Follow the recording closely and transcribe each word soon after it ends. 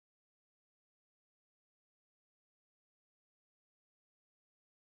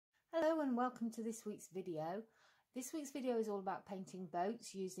Hello and welcome to this week's video. This week's video is all about painting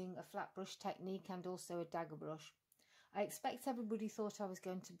boats using a flat brush technique and also a dagger brush. I expect everybody thought I was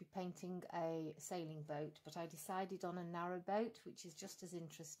going to be painting a sailing boat, but I decided on a narrowboat, which is just as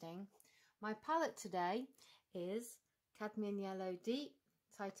interesting. My palette today is cadmium yellow deep,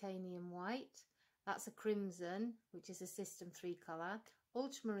 titanium white, that's a crimson, which is a system 3 colour,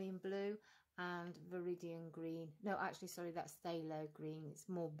 ultramarine blue and viridian green. No, actually, sorry, that's phthalo green. It's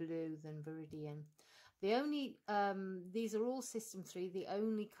more blue than viridian. The only, these are all system 3. The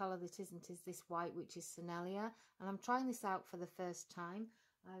only colour that isn't is this white, which is Senelia. And I'm trying this out for the first time.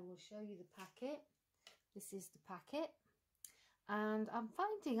 I will show you the packet. This is the packet. And I'm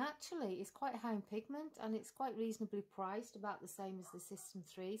finding actually it's quite high in pigment and it's quite reasonably priced, about the same as the system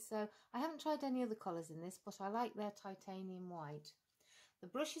 3. So I haven't tried any other colours in this, but I like their titanium white. The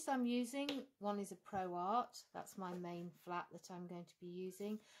brushes I'm using, one is a Pro Art, that's my main flat that I'm going to be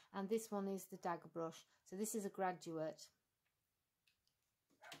using, and this one is the dagger brush, so this is a graduate.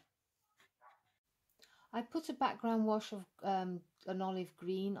 I put a background wash of an olive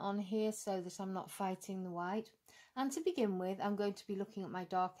green on here so that I'm not fighting the white. And to begin with, I'm going to be looking at my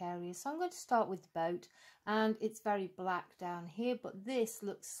dark areas, so I'm going to start with the boat, and it's very black down here, but this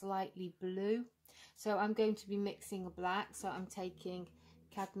looks slightly blue, so I'm going to be mixing a black. So I'm taking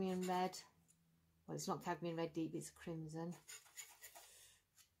cadmium red, well, it's not cadmium red deep, it's crimson,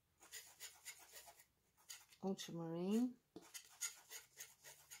 ultramarine,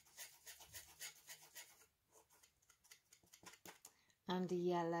 and a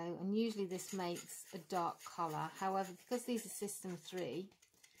yellow, and usually this makes a dark colour. However, because these are system 3,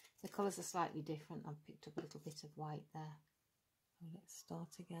 the colours are slightly different. I've picked up a little bit of white there. Oh, let's start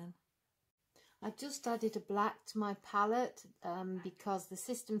again. I've just added a black to my palette because the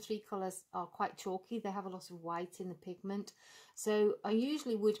system 3 colours are quite chalky. They have a lot of white in the pigment. So I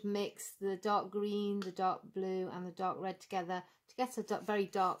usually would mix the dark green, the dark blue and the dark red together to get a very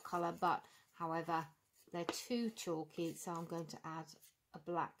dark colour. But however, they're too chalky, so I'm going to add a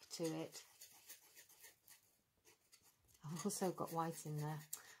black to it. I've also got white in there.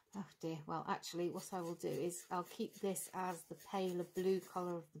 Oh dear. Well, actually, what I will do is I'll keep this as the paler blue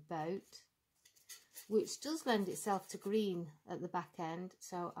colour of the boat, which does lend itself to green at the back end,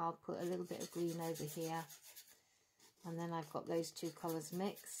 so I'll put a little bit of green over here, and then I've got those two colours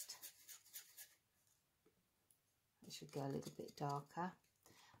mixed. It should go a little bit darker,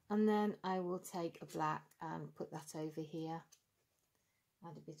 and then I will take a black and put that over here,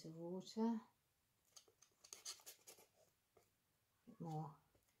 add a bit of water, a bit more,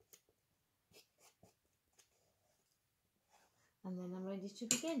 and then I'm ready to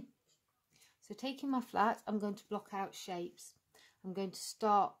begin. So taking my flat, I'm going to block out shapes. I'm going to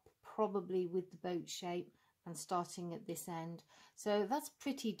start probably with the boat shape and starting at this end. So that's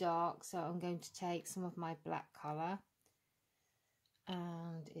pretty dark, so I'm going to take some of my black colour,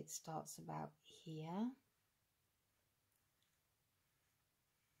 and it starts about here.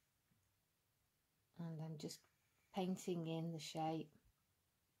 And I'm just painting in the shape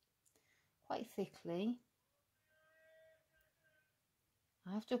quite thickly.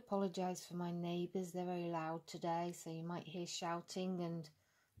 I have to apologise for my neighbours, they're very loud today, so you might hear shouting and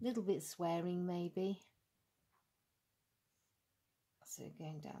a little bit swearing maybe. So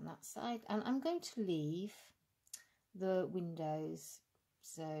going down that side, and I'm going to leave the windows.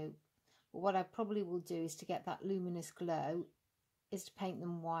 So what I probably will do is, to get that luminous glow, is to paint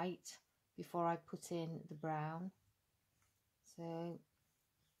them white before I put in the brown. So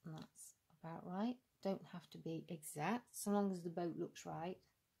that's about right. Don't have to be exact, so long as the boat looks right.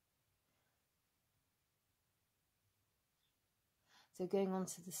 So going on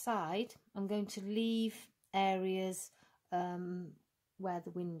to the side, I'm going to leave areas where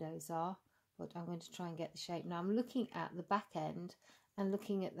the windows are, but I'm going to try and get the shape. Now I'm looking at the back end and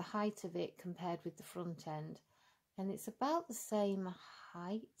looking at the height of it compared with the front end, and it's about the same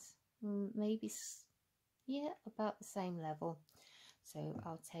height, maybe, yeah, about the same level. So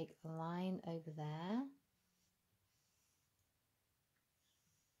I'll take a line over there,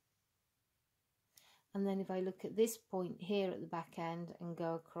 and then if I look at this point here at the back end and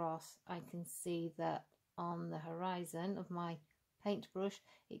go across, I can see that on the horizon of my paintbrush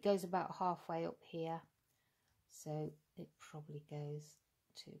it goes about halfway up here, so it probably goes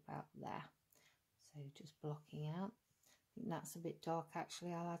to about there. So just blocking out. I think that's a bit dark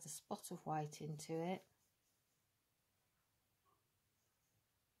actually. I'll add a spot of white into it.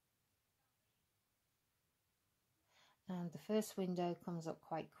 And the first window comes up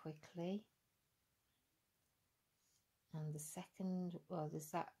quite quickly, and the second, well,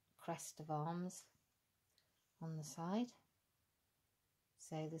 there's that crest of arms on the side,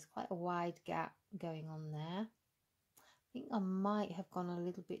 So there's quite a wide gap going on there. I think I might have gone a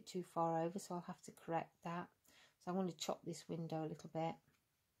little bit too far over, so I'll have to correct that. So I'm going to chop this window a little bit.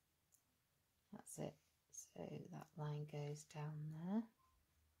 That's it. So that line goes down there.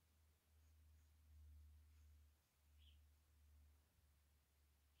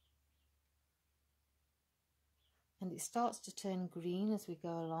 And it starts to turn green as we go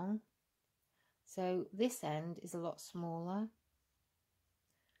along. So this end is a lot smaller.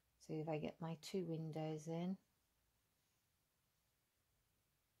 So if I get my 2 windows in,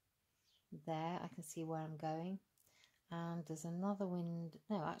 there I can see where I'm going. And there's another window.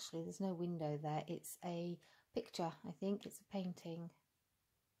 No, actually there's no window there. It's a picture, I think. It's a painting.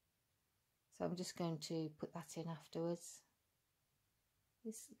 So I'm just going to put that in afterwards.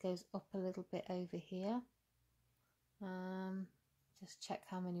 This goes up a little bit over here. Just check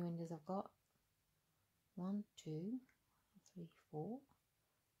how many windows I've got. 1, 2, 3, 4,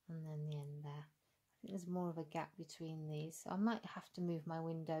 and then the end there. I think there's more of a gap between these, so I might have to move my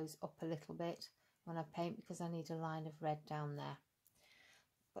windows up a little bit when I paint, because I need a line of red down there.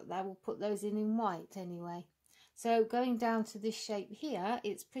 But I will put those in white anyway. So going down to this shape here,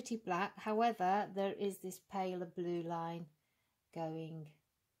 it's pretty black. However, there is this paler blue line going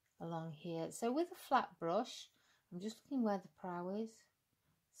along here. So with a flat brush, I'm just looking where the prow is,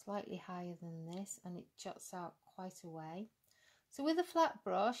 slightly higher than this, and it juts out quite a way. So with a flat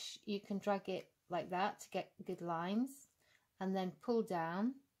brush, you can drag it like that to get good lines, and then pull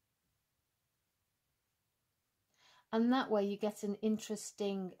down. And that way you get an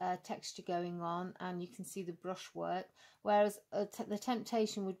interesting texture going on, and you can see the brushwork. Whereas the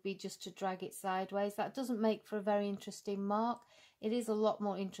temptation would be just to drag it sideways. That doesn't make for a very interesting mark. It is a lot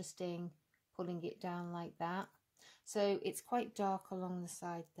more interesting pulling it down like that. So it's quite dark along the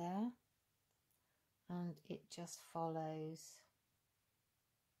side there, and it just follows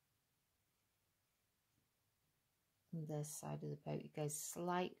the side of the boat. It goes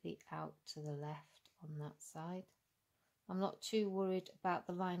slightly out to the left on that side. I'm not too worried about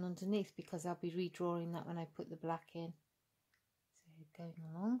the line underneath, because I'll be redrawing that when I put the black in. So going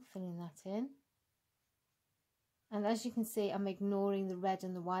along, filling that in. And as you can see, I'm ignoring the red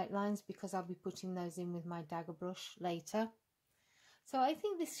and the white lines, because I'll be putting those in with my dagger brush later. So I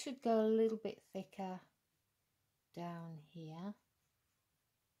think this should go a little bit thicker down here.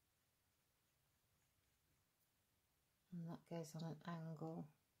 And that goes on an angle.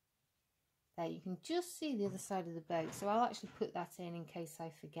 There, you can just see the other side of the boat. So I'll actually put that in case I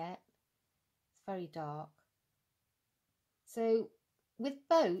forget. It's very dark. So with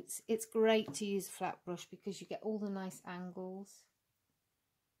boats, it's great to use a flat brush because you get all the nice angles.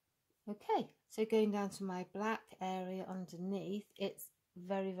 Okay, so going down to my black area underneath, it's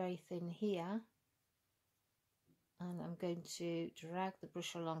very, very thin here. And I'm going to drag the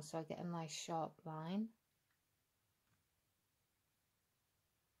brush along so I get a nice sharp line.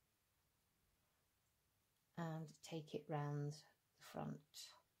 And take it round the front.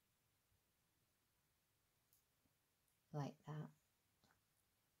 Like that.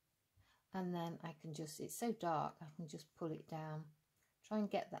 And then I can just, it's so dark, I can just pull it down. Try and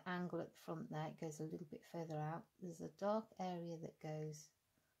get the angle at the front there. It goes a little bit further out. There's a dark area that goes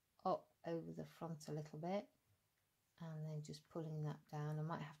up over the front a little bit. And then just pulling that down. I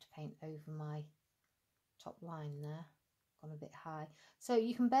might have to paint over my top line there. Gone a bit high. So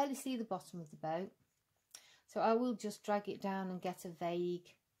you can barely see the bottom of the boat. So I will just drag it down and get a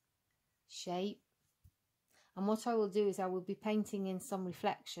vague shape. And what I will do is I will be painting in some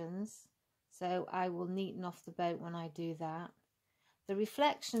reflections. So I will neaten off the boat when I do that. The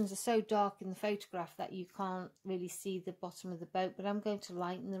reflections are so dark in the photograph that you can't really see the bottom of the boat, but I'm going to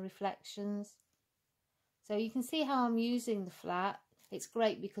lighten the reflections. So you can see how I'm using the flat. It's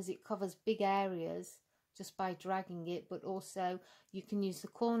great because it covers big areas just by dragging it, but also you can use the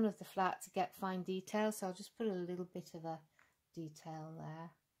corner of the flat to get fine detail. So I'll just put a little bit of a detail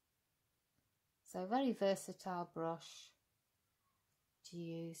there. So very versatile brush to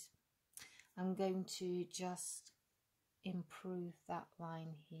use. I'm going to just improve that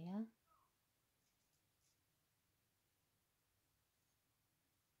line here.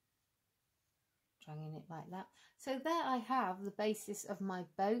 Dragging it like that. So there I have the basis of my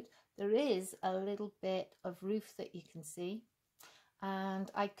boat. There is a little bit of roof that you can see,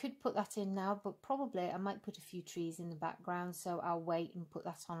 and I could put that in now, but probably I might put a few trees in the background, so I'll wait and put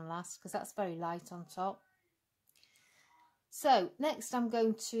that on last because that's very light on top. So next I'm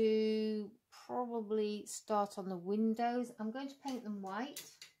going to probably start on the windows. I'm going to paint them white.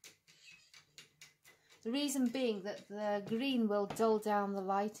 The reason being that the green will dull down the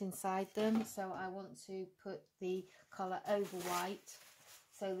light inside them, so I want to put the colour over white.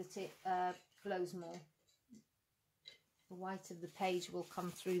 so that it flows more. The white of the page will come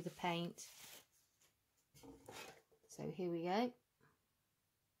through the paint. So here we go.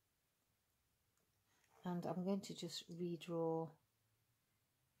 And I'm going to just redraw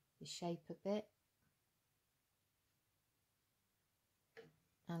the shape a bit.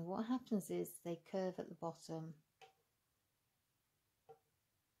 And what happens is they curve at the bottom.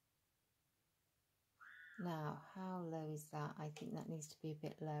 Now, how low is that? I think that needs to be a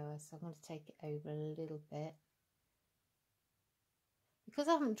bit lower, so I'm going to take it over a little bit. Because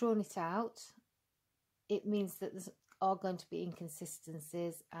I haven't drawn it out, it means that there are going to be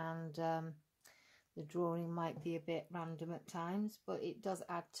inconsistencies, and the drawing might be a bit random at times, but it does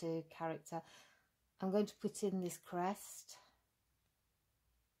add to character. I'm going to put in this crest.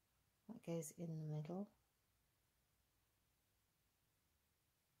 That goes in the middle.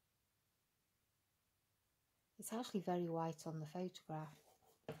 It's actually very white on the photograph.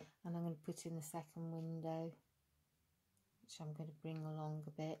 And I'm going to put in the second window, which I'm going to bring along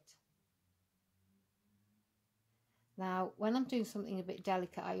a bit. Now, when I'm doing something a bit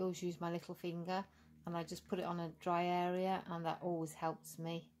delicate, I always use my little finger and I just put it on a dry area, and that always helps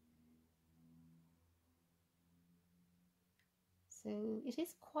me. So it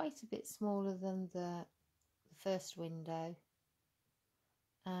is quite a bit smaller than the first window,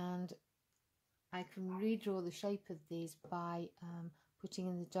 and I can redraw the shape of these by putting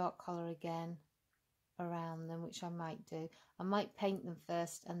in the dark colour again around them, which I might do. I might paint them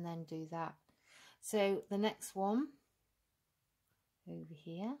first and then do that. So the next one over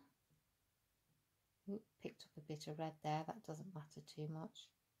here, ooh, picked up a bit of red there, that doesn't matter too much.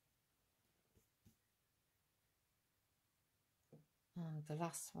 And the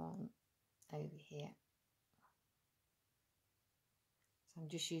last one over here. So I'm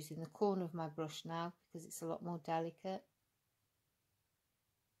just using the corner of my brush now because it's a lot more delicate.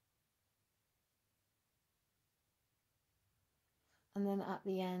 And then at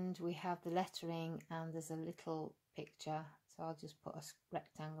the end we have the lettering, and there's a little picture, so I'll just put a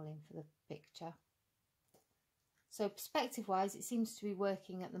rectangle in for the picture. So perspective wise, it seems to be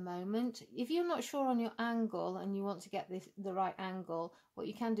working at the moment. If you're not sure on your angle and you want to get the right angle, what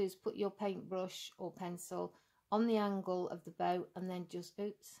you can do is put your paintbrush or pencil on the angle of the boat, and then just,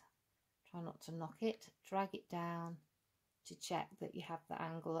 oops, try not to knock it, drag it down to check that you have the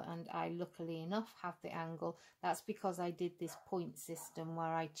angle. And I luckily enough have the angle. That's because I did this point system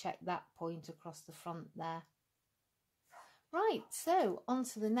where I checked that point across the front there. Right, so on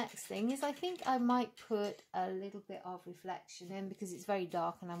to the next thing is I think I might put a little bit of reflection in because it's very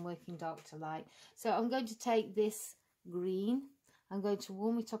dark and I'm working dark to light. So I'm going to take this green, I'm going to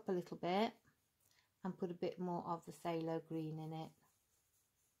warm it up a little bit and put a bit more of the phthalo green in it.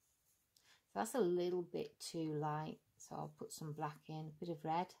 So that's a little bit too light, so I'll put some black in, a bit of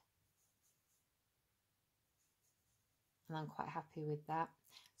red. And I'm quite happy with that.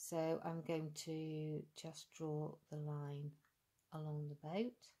 So I'm going to just draw the line along the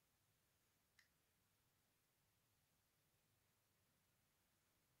boat.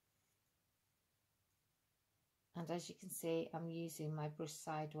 And as you can see, I'm using my brush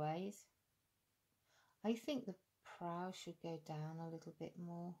sideways. I think the prow should go down a little bit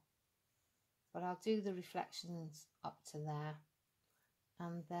more, but I'll do the reflections up to there.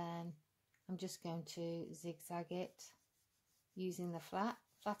 And then I'm just going to zigzag it using the flat.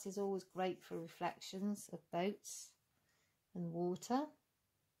 Flat is always great for reflections of boats and water.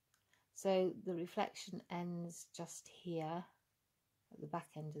 So the reflection ends just here at the back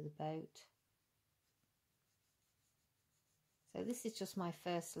end of the boat. So this is just my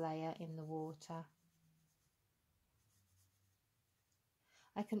first layer in the water.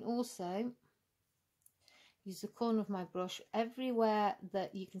 I can also use the corner of my brush. Everywhere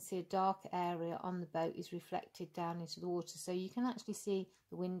that you can see a dark area on the boat is reflected down into the water, so you can actually see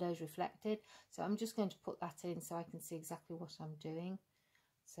the windows reflected. So I'm just going to put that in so I can see exactly what I'm doing.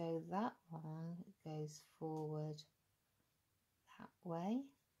 So that one goes forward that way.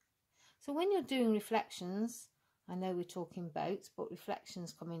 So when you're doing reflections, I know we're talking boats, but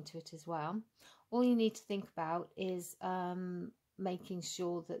reflections come into it as well. All you need to think about is making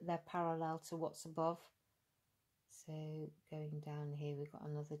sure that they're parallel to what's above. So going down here, we've got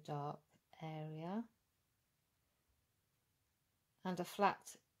another dark area, and a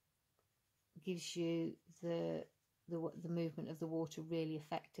flat gives you the movement of the water really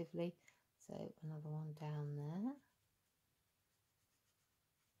effectively. So another one down there.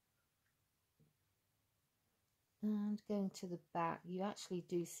 And going to the back, you actually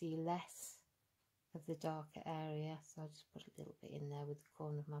do see less of the darker area, so I'll just put a little bit in there with the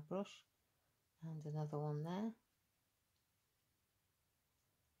corner of my brush, and another one there.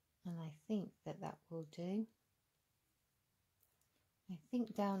 and I think that that will do. I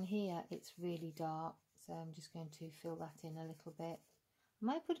think down here it's really dark, so I'm just going to fill that in a little bit. I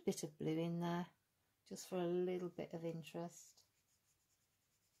might put a bit of blue in there just for a little bit of interest.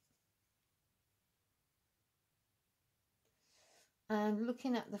 And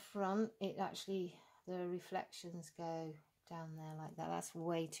looking at the front, it actually, the reflections go down there like that. That's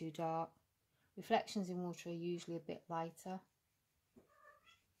way too dark. Reflections in water are usually a bit lighter.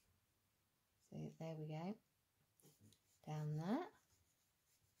 So there we go, down there.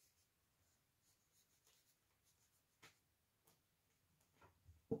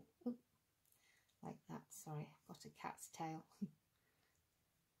 Ooh, like that, sorry, I've got a cat's tail.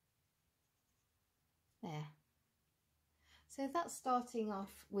 There. So that's starting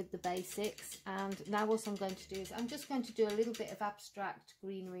off with the basics, and now what I'm going to do is I'm just going to do a little bit of abstract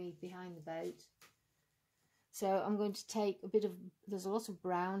greenery behind the boat. So I'm going to take a bit of, there's a lot of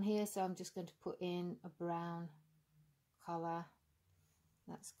brown here, so I'm just going to put in a brown colour.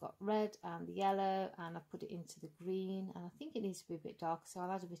 That's got red and yellow, and I put it into the green, and I think it needs to be a bit darker, so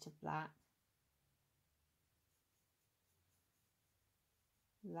I'll add a bit of black.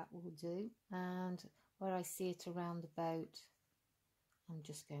 That will do. And where I see it around the boat, I'm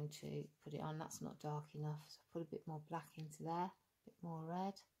just going to put it on. That's not dark enough, so put a bit more black into there, a bit more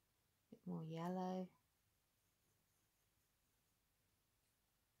red, a bit more yellow.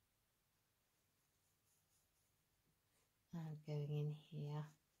 And going in here,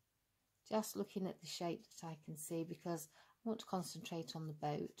 just looking at the shape that I can see, because I want to concentrate on the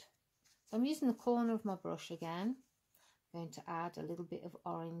boat. So I'm using the corner of my brush again. I'm going to add a little bit of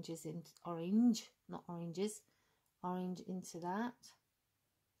oranges into orange into that.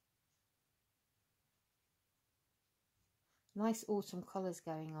 Nice autumn colours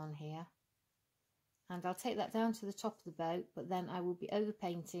going on here. And I'll take that down to the top of the boat, but then I will be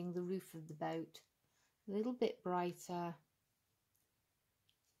overpainting the roof of the boat a little bit brighter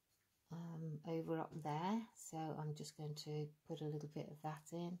over up there. So I'm just going to put a little bit of that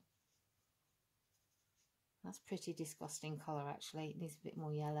in. That's pretty disgusting colour actually. It needs a bit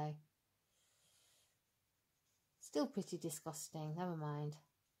more yellow. Still pretty disgusting, never mind.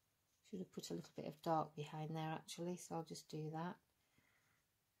 Should have put a little bit of dark behind there actually, so I'll just do that.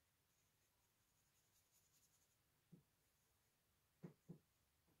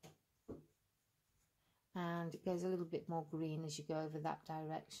 And it goes a little bit more green as you go over that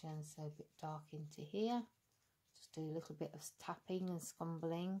direction, so a bit dark into here. Just do a little bit of tapping and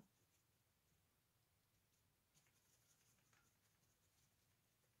scumbling.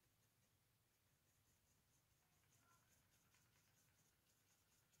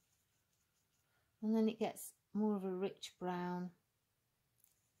 And then it gets more of a rich brown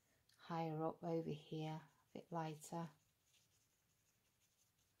higher up over here, a bit lighter.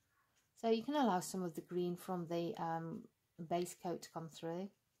 So you can allow some of the green from the base coat to come through.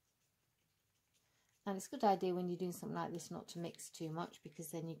 And it's a good idea when you're doing something like this not to mix too much, because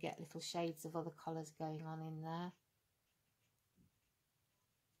then you get little shades of other colours going on in there.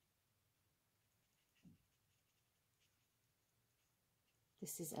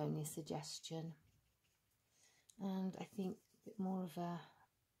 This is only a suggestion. And I think a bit more of a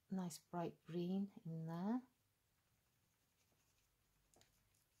nice bright green in there.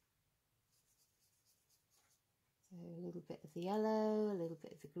 So a little bit of the yellow, a little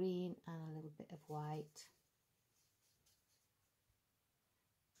bit of the green, and a little bit of white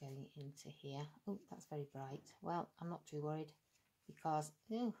going into here. Oh, that's very bright. Well, I'm not too worried, because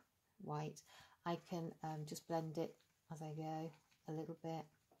white, I can just blend it as I go a little bit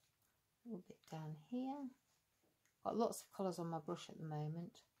down here. Got lots of colours on my brush at the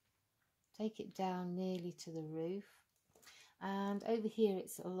moment. Take it down nearly to the roof, and over here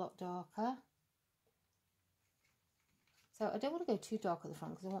it's a lot darker. So I don't want to go too dark at the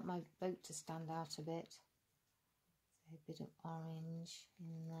front because I want my boat to stand out a bit. So a bit of orange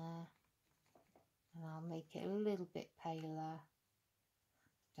in there, and I'll make it a little bit paler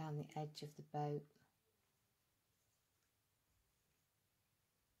down the edge of the boat.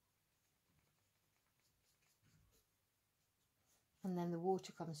 And then the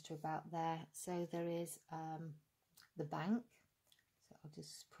water comes to about there. So there is the bank. So I'll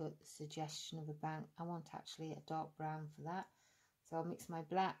just put the suggestion of a bank. I want actually a dark brown for that. So I'll mix my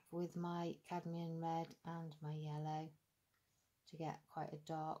black with my cadmium red and my yellow to get quite a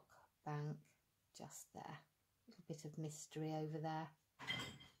dark bank just there. A little bit of mystery over there.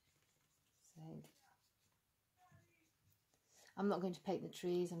 So I'm not going to paint the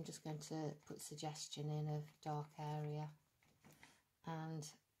trees. I'm just going to put suggestion in of dark area. And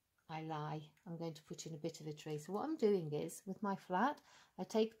I lie. I'm going to put in a bit of a tree. So what I'm doing is, with my flat, I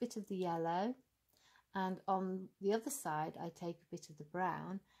take a bit of the yellow, and on the other side I take a bit of the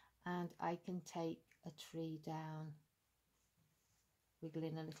brown, and I can take a tree down, wiggle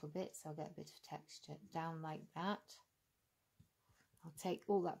in a little bit so I'll get a bit of texture down like that. I'll take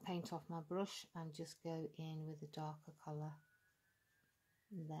all that paint off my brush and just go in with a darker colour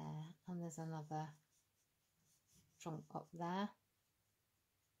there, and there's another trunk up there,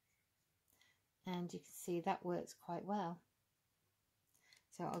 and you can see that works quite well.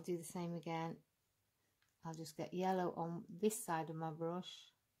 So I'll do the same again. I'll just get yellow on this side of my brush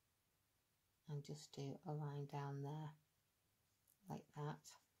and just do a line down there like that.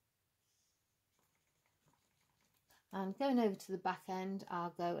 And going over to the back end,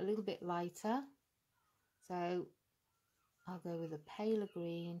 I'll go a little bit lighter. So I'll go with a paler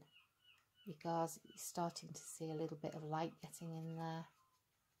green because you're starting to see a little bit of light getting in there.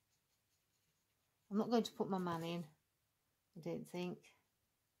 I'm not going to put my man in, I don't think.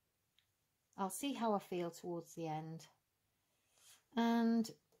 I'll see how I feel towards the end. And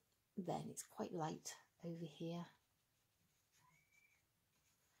then it's quite light over here.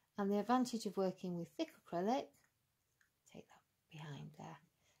 And the advantage of working with thick acrylic, take that behind there,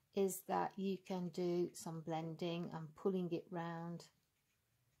 is that you can do some blending and pulling it round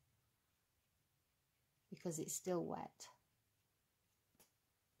because it's still wet.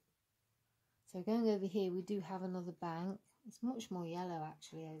 So going over here, we do have another bank. It's much more yellow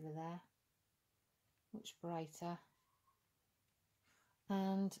actually over there, much brighter.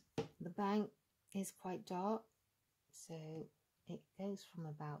 And the bank is quite dark, so it goes from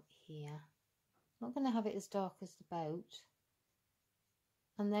about here. I'm not going to have it as dark as the boat.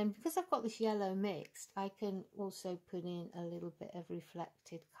 And then because I've got this yellow mixed, I can also put in a little bit of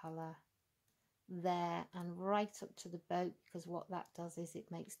reflected colour there and right up to the boat, because what that does is it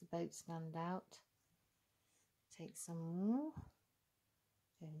makes the boat stand out. Take some more,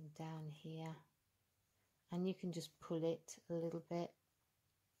 going down here, and you can just pull it a little bit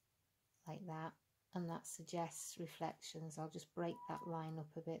like that, and that suggests reflections. I'll just break that line up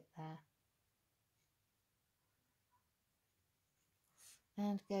a bit there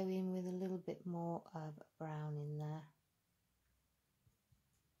and go in with a little bit more of brown in there.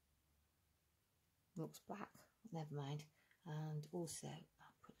 Looks black, never mind. And also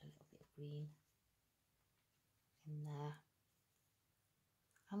I'll put a little bit of green in there.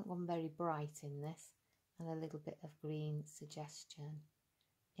 I haven't gone very bright in this, and a little bit of green suggestion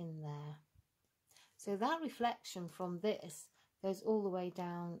in there. So that reflection from this goes all the way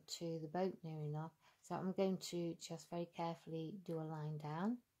down to the boat near enough. So I'm going to just very carefully do a line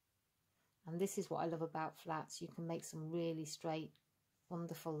down. And this is what I love about flats. You can make some really straight,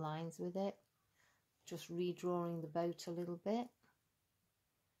 wonderful lines with it. Just redrawing the boat a little bit.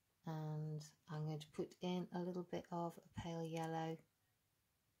 And I'm going to put in a little bit of a pale yellow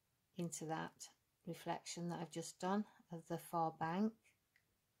into that reflection that I've just done of the far bank.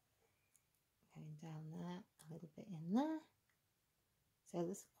 Going down there, a little bit in there. So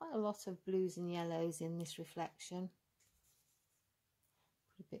there's quite a lot of blues and yellows in this reflection.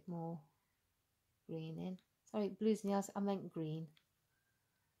 Put a bit more green in. Sorry, blues and yellows, I meant green.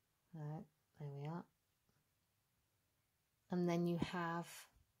 Right, there we are. And then you have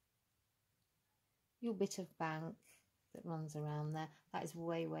your bit of bank that runs around there. That is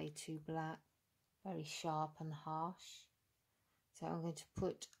way, way too black. Very sharp and harsh. So I'm going to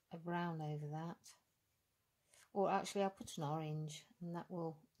put a brown over that. Or actually I'll put an orange and that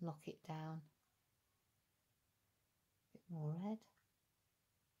will knock it down. A bit more red.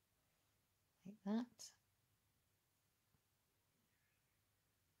 Like that.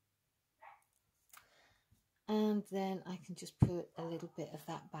 And then I can just put a little bit of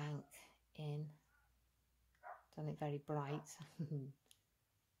that bank in. Done it very bright.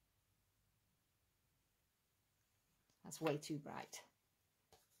 That's way too bright.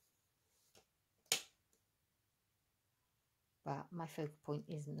 But my focal point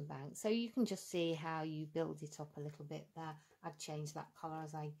isn't the bank. So you can just see how you build it up a little bit there. I've changed that colour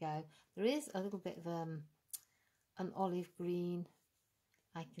as I go. There is a little bit of an olive green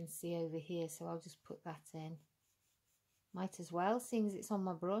I can see over here, so I'll just put that in. Might as well, seeing as it's on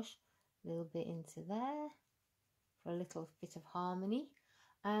my brush, a little bit into there for a little bit of harmony.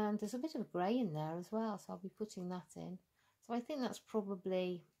 And there's a bit of grey in there as well, so I'll be putting that in. So I think that's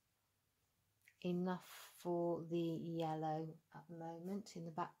probably enough for the yellow at the moment in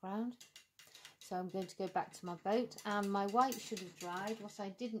the background. So I'm going to go back to my boat, and my white should have dried. What I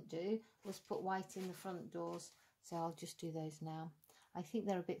didn't do was put white in the front doors, so I'll just do those now. I think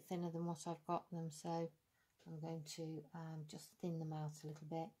they're a bit thinner than what I've got them, so I'm going to just thin them out a little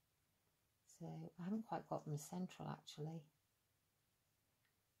bit. So I haven't quite got them central actually.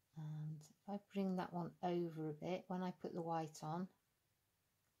 And if I bring that one over a bit, when I put the white on,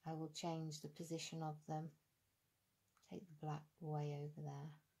 I will change the position of them. Take the black way over there.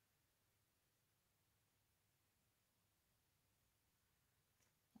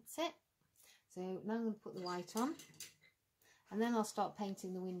 That's it. So now I'm going to put the white on, and then I'll start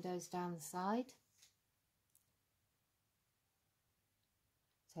painting the windows down the side.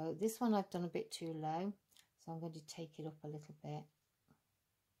 So this one I've done a bit too low, so I'm going to take it up a little bit.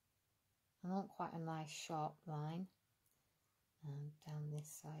 I want quite a nice sharp line, and down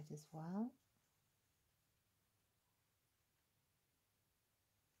this side as well.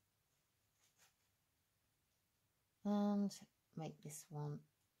 And make this one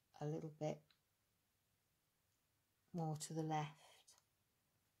a little bit more to the left.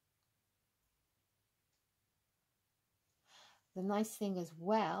 The nice thing as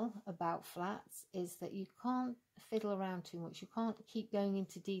well about flats is that you can't fiddle around too much. You can't keep going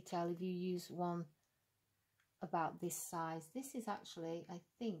into detail if you use one about this size. This is actually, I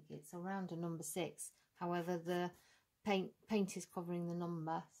think it's around a number 6. However, the paint is covering the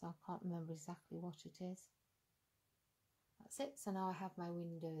number, so I can't remember exactly what it is. That's it. So now I have my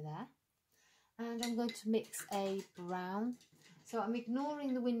window there. And I'm going to mix a brown. So I'm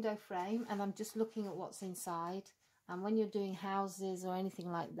ignoring the window frame and I'm just looking at what's inside. And when you're doing houses or anything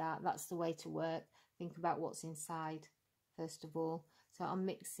like that, that's the way to work. Think about what's inside first of all. So I'm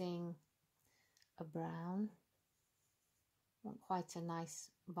mixing a brown. I want quite a nice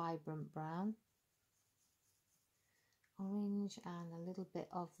vibrant brown. Orange and a little bit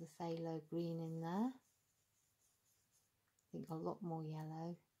of the phthalo green in there. I think a lot more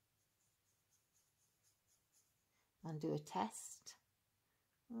yellow. And do a test.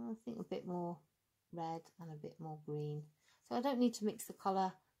 I think a bit more red and a bit more green. So I don't need to mix the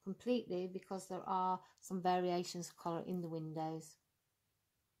colour completely because there are some variations of colour in the windows.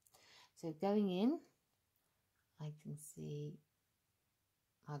 So going in, I can see,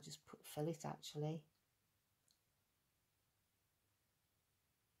 I'll just fill it actually.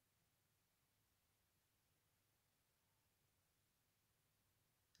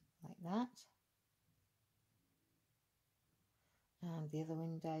 Like that. And the other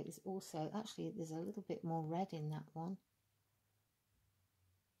window is also, actually there's a little bit more red in that one.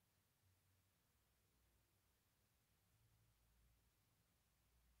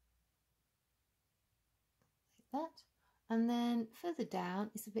 Like that. And then further down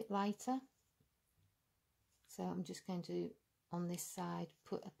it's a bit lighter. So I'm just going to, on this side,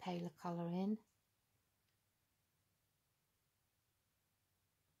 put a paler colour in.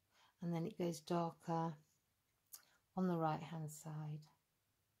 And then it goes darker on the right hand side.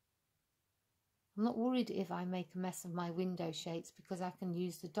 I'm not worried if I make a mess of my window shades because I can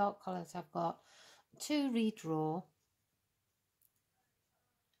use the dark colours I've got to redraw.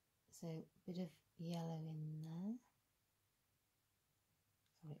 So a bit of yellow in there.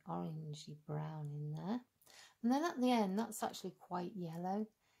 Sorry, orangey brown in there. And then at the end, that's actually quite yellow.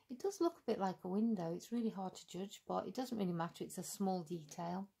 It does look a bit like a window. It's really hard to judge, but it doesn't really matter. It's a small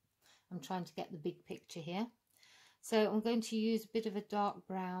detail. I'm trying to get the big picture here. So I'm going to use a bit of a dark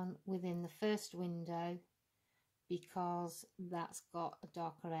brown within the first window because that's got a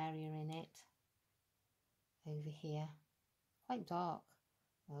darker area in it over here. Quite dark.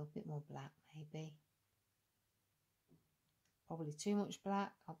 Oh, a bit more black maybe. Probably too much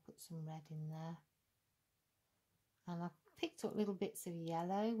black. I'll put some red in there. And I've picked up little bits of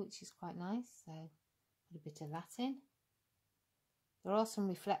yellow, which is quite nice. So put a bit of that in. There are some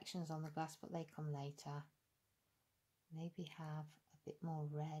reflections on the glass, but they come later. Maybe have a bit more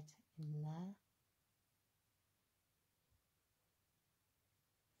red in there.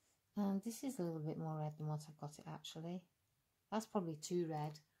 And this is a little bit more red than what I've got it actually. That's probably too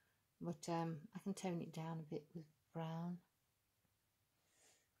red, but I can tone it down a bit with brown.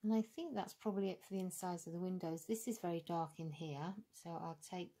 And I think that's probably it for the insides of the windows. This is very dark in here, so I'll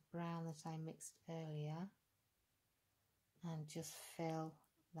take the brown that I mixed earlier and just fill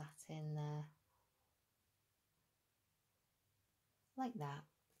that in there. Like that.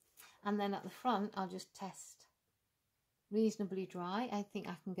 And then at the front, I'll just test reasonably dry. I think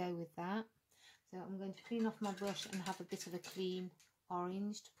I can go with that. So I'm going to clean off my brush and have a bit of a clean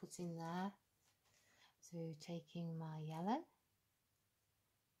orange to put in there. So taking my yellow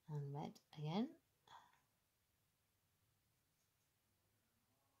and red again.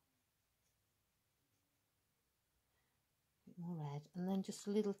 A bit more red, and then just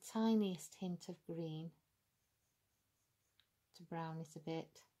a little tiniest hint of green to brown it a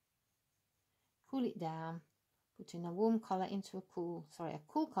bit. Cool it down, Putting a warm colour into a cool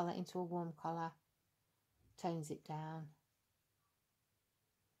colour into a warm colour tones it down.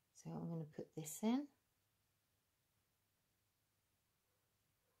 So I'm going to put this in.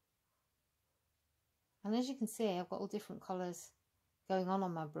 And as you can see, I've got all different colours going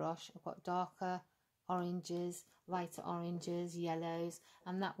on my brush. I've got darker oranges, lighter oranges, yellows,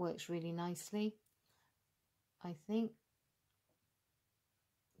 and that works really nicely. I think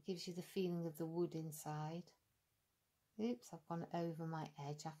it gives you the feeling of the wood inside. Oops, I've gone over my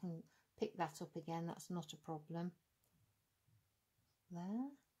edge. I can pick that up again, that's not a problem. There.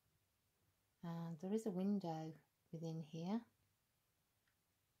 And there is a window within here,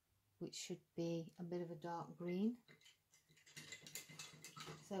 which should be a bit of a dark green.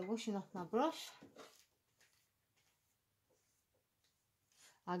 So washing off my brush,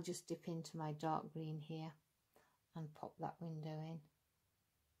 I'll just dip into my dark green here and pop that window in.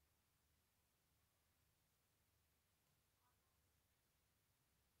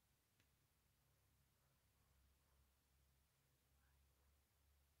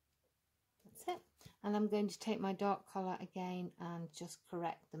 That's it. And I'm going to take my dark colour again and just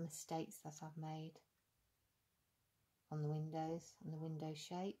correct the mistakes that I've made on the windows and the window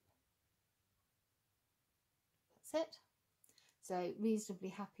shape. That's it. So reasonably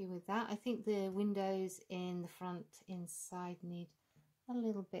happy with that. I think the windows in the front inside need a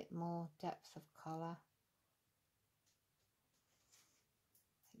little bit more depth of colour,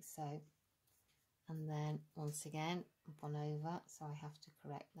 like so. And then once again, one over, so I have to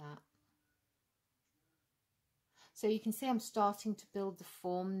correct that. So you can see I'm starting to build the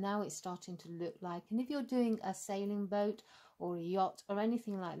form now. It's starting to look like, and if you're doing a sailing boat or a yacht or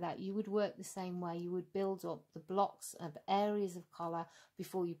anything like that, you would work the same way. You would build up the blocks of areas of colour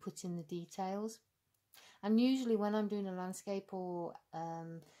before you put in the details. And usually when I'm doing a landscape or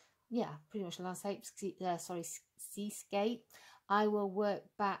pretty much a landscape, seascape, I will work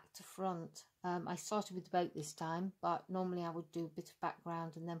back to front. I started with the boat this time, but normally I would do a bit of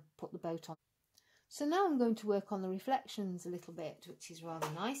background and then put the boat on. So now I'm going to work on the reflections a little bit, which is rather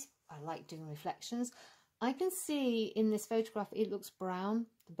nice. I like doing reflections. I can see in this photograph it looks brown,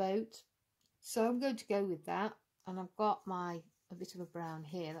 the boat. So I'm going to go with that. And I've got a bit of a brown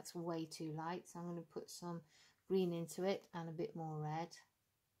here. That's way too light. So I'm going to put some green into it and a bit more red.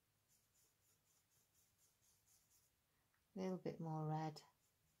 A little bit more red.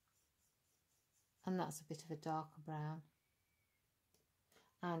 And that's a bit of a darker brown.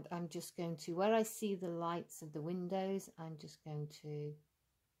 And I'm just going to, where I see the lights of the windows, I'm just going to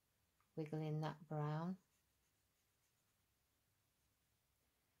wiggle in that brown.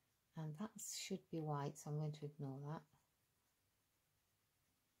 And that should be white, so I'm going to ignore that.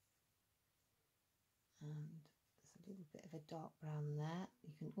 And there's a little bit of a dark brown there.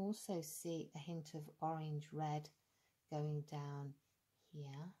 You can also see a hint of orange red going down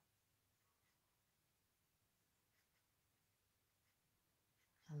here.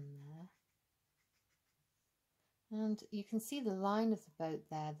 And there. And you can see the line of the boat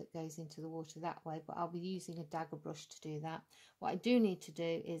there that goes into the water that way, but I'll be using a dagger brush to do that. What I do need to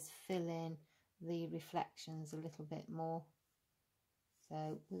do is fill in the reflections a little bit more.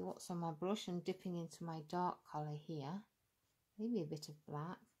 So with what's on my brush and dipping into my dark colour here, maybe a bit of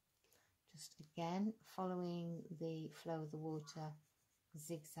black, just again following the flow of the water,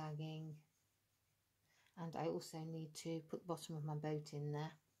 zigzagging. And I also need to put the bottom of my boat in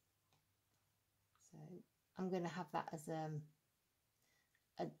there. So I'm going to have that as an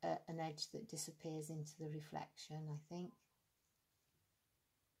edge that disappears into the reflection, I think.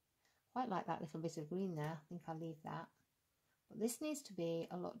 Quite like that little bit of green there. I think I'll leave that. But this needs to be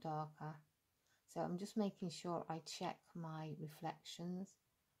a lot darker. So I'm just making sure I check my reflections.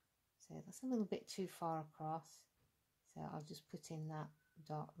 So that's a little bit too far across. So I'll just put in that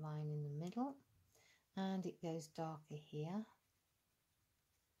dark line in the middle. And it goes darker here.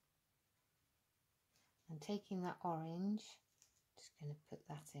 And taking that orange, just going to put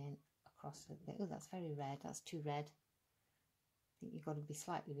that in across a bit. Oh, that's very red. That's too red. I think you've got to be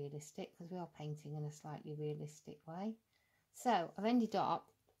slightly realistic because we are painting in a slightly realistic way. So I've ended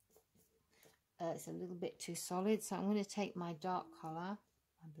up, it's a little bit too solid. So I'm going to take my dark colour,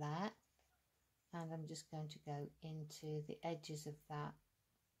 my black, and I'm just going to go into the edges of that,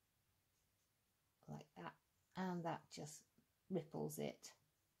 like that. And that just ripples it.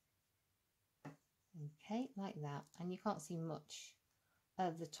 Okay, like that, and you can't see much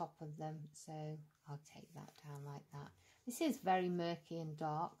of the top of them, so I'll take that down like that. This is very murky and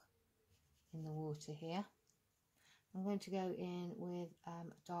dark in the water here. I'm going to go in with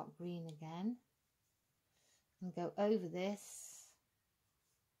dark green again and go over this,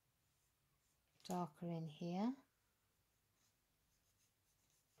 darker in here,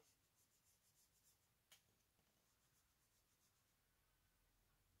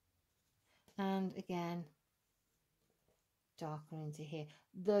 and again darker into here.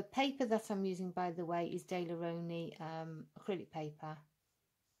 The paper that I'm using, by the way, is Daler-Rowney acrylic paper.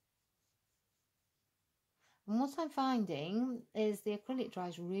 And what I'm finding is the acrylic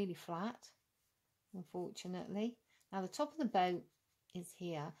dries really flat, unfortunately. Now the top of the boat is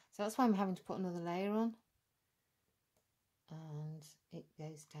here, so that's why I'm having to put another layer on. And it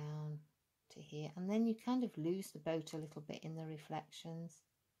goes down to here, and then you kind of lose the boat a little bit in the reflections.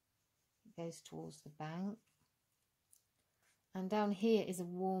 It goes towards the bank. And down here is a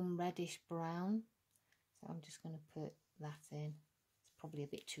warm reddish brown, so I'm just going to put that in. It's probably a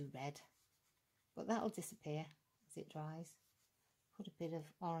bit too red, but that'll disappear as it dries. Put a bit of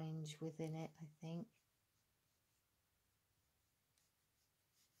orange within it, I think.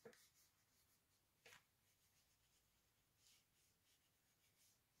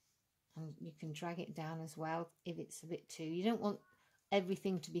 And you can drag it down as well if it's a bit too, you don't want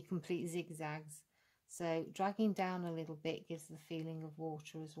everything to be complete zigzags, so dragging down a little bit gives the feeling of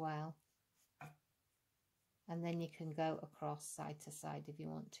water as well. And then you can go across side to side if you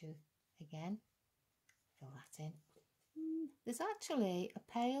want to. Again, fill that in. There's actually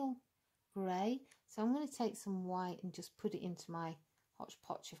a pale grey, so I'm going to take some white and just put it into my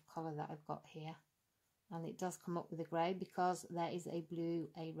hodgepodge of colour that I've got here. And it does come up with a grey because there is a blue,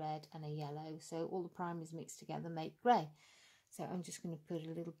 a red and a yellow, so all the primers mixed together make grey. So I'm just going to put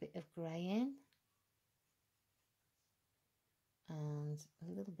a little bit of grey in and a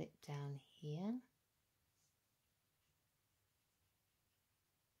little bit down here.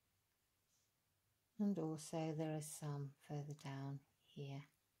 And also there is some further down here.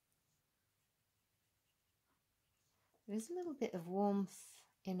 There's a little bit of warmth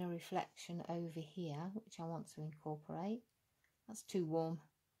in a reflection over here, which I want to incorporate. That's too warm,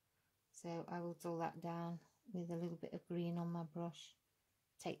 so I will dull that down with a little bit of green on my brush.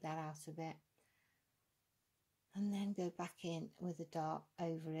 Take that out a bit, and then go back in with the dark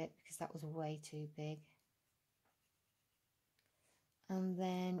over it because that was way too big. And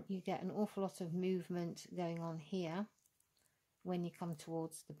then you get an awful lot of movement going on here when you come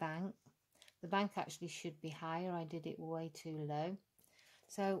towards the bank. The bank actually should be higher. I did it way too low.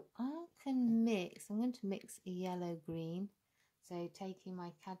 So I can mix, I'm going to mix a yellow green. So taking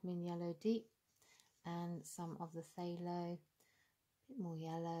my cadmium yellow deep and some of the phthalo, a bit more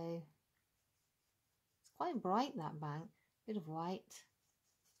yellow. It's quite bright, that bank, bit of white.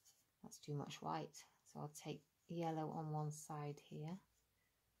 That's too much white. So I'll take yellow on one side here.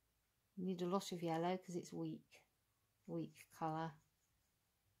 You need a lot of yellow because it's weak colour.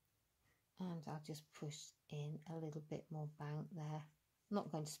 And I'll just push in a little bit more bank there. I'm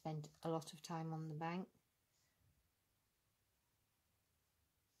not going to spend a lot of time on the bank.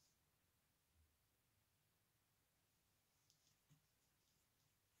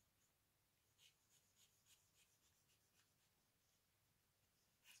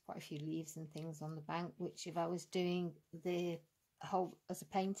 There's quite a few leaves and things on the bank, which if I was doing the whole as a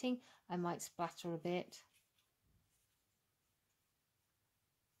painting, I might splatter a bit.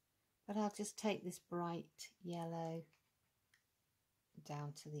 But I'll just take this bright yellow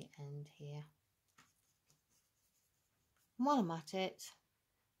down to the end here. And while I'm at it,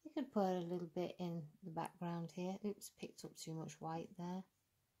 you could put a little bit in the background here. Oops, picked up too much white there.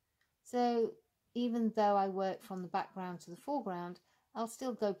 So even though I work from the background to the foreground, I'll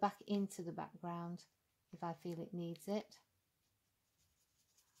still go back into the background if I feel it needs it.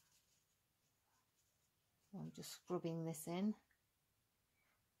 I'm just scrubbing this in.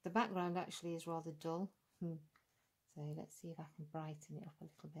 The background actually is rather dull. So let's see if I can brighten it up a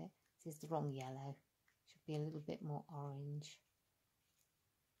little bit. This is the wrong yellow. Should be a little bit more orange.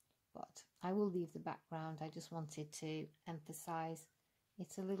 But I will leave the background. I just wanted to emphasize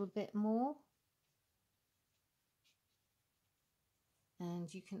it a little bit more.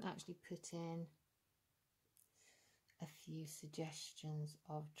 And you can actually put in a few suggestions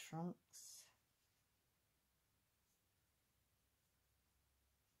of trunks.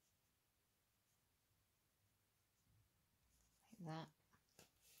 That,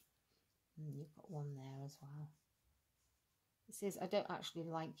 and you've got one there as well. It says I don't actually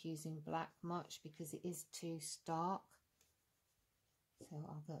like using black much because it is too stark, so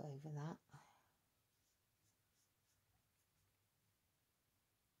I'll go over that.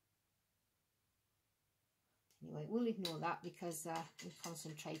 Anyway, we'll ignore that because we're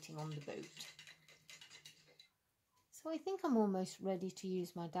concentrating on the boat. So I think I'm almost ready to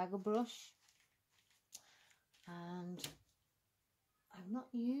use my dagger brush, and I've not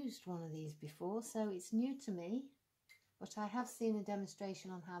used one of these before, so it's new to me, but I have seen a demonstration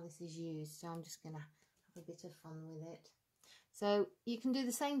on how this is used, so I'm just going to have a bit of fun with it. So you can do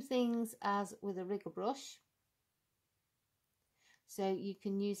the same things as with a rigger brush. So you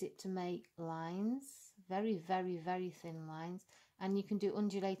can use it to make lines, very, very, very thin lines. And you can do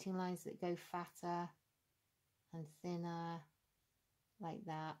undulating lines that go fatter and thinner, like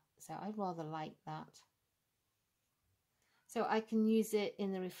that. So I'd rather like that. So I can use it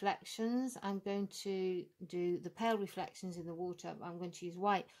in the reflections. I'm going to do the pale reflections in the water. I'm going to use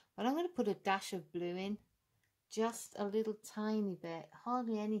white, but I'm going to put a dash of blue in, just a little tiny bit,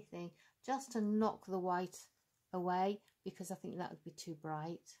 hardly anything, just to knock the white away, because I think that would be too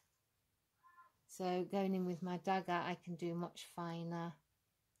bright. So going in with my dagger, I can do much finer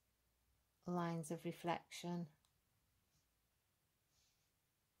lines of reflection.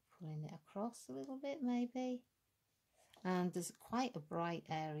 Pulling it across a little bit maybe. And there's quite a bright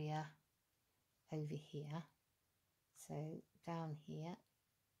area over here. So down here.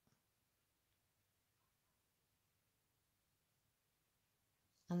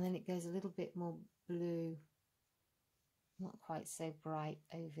 And then it goes a little bit more blue, not quite so bright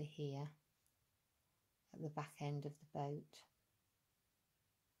over here at the back end of the boat.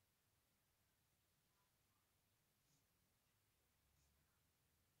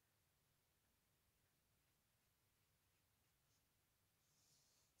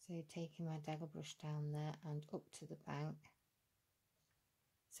 So taking my dagger brush down there and up to the bank.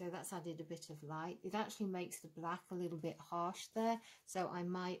 So that's added a bit of light. It actually makes the black a little bit harsh there. So I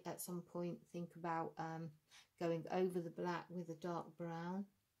might at some point think about going over the black with a dark brown.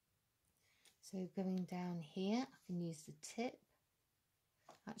 So going down here, I can use the tip.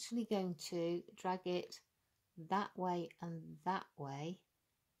 Actually going to drag it that way and that way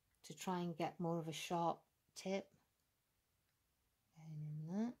to try and get more of a sharp tip. Going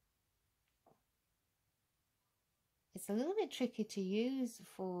in there. It's a little bit tricky to use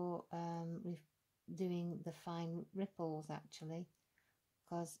for doing the fine ripples actually,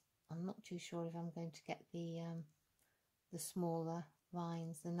 because I'm not too sure if I'm going to get the smaller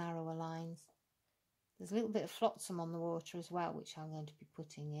lines, the narrower lines. There's a little bit of flotsam on the water as well, which I'm going to be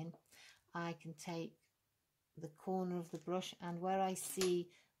putting in. I can take the corner of the brush, and where I see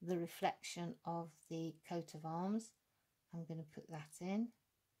the reflection of the coat of arms, I'm going to put that in.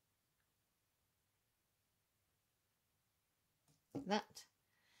 That,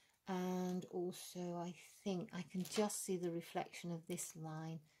 and also I think I can just see the reflection of this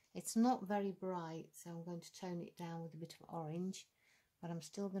line. It's not very bright, so I'm going to tone it down with a bit of orange, but I'm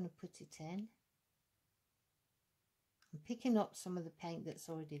still going to put it in. I'm picking up some of the paint that's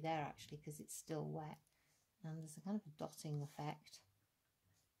already there actually, because it's still wet, and there's a kind of a dotting effect.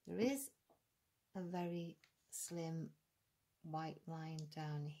 There is a very slim white line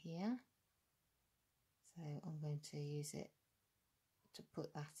down here, so I'm going to use it to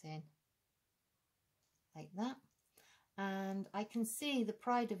put that in like that. And I can see the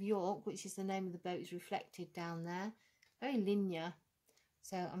Pride of York, which is the name of the boat, is reflected down there, very linear.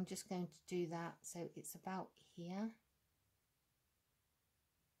 So I'm just going to do that, so it's about here.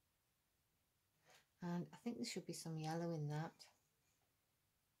 And I think there should be some yellow in that.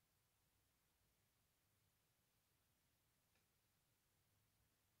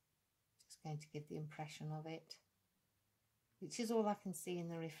 Just going to give the impression of it, which is all I can see in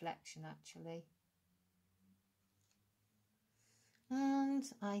the reflection actually. And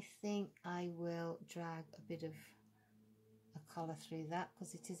I think I will drag a bit of a colour through that,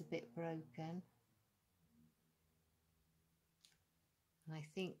 because it is a bit broken. And I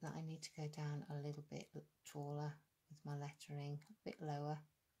think that I need to go down a little bit taller with my lettering, a bit lower.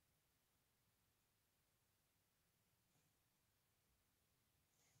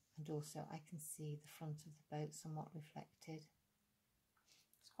 And also I can see the front of the boat somewhat reflected.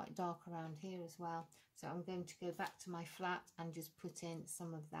 It's quite dark around here as well. So I'm going to go back to my flat and just put in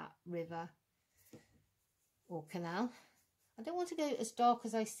some of that river or canal. I don't want to go as dark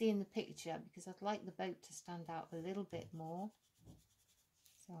as I see in the picture, because I'd like the boat to stand out a little bit more.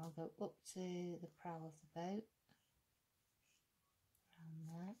 So I'll go up to the prow of the boat, around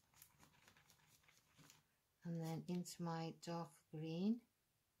there, and then into my dark green.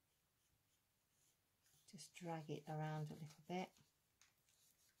 Just drag it around a little bit.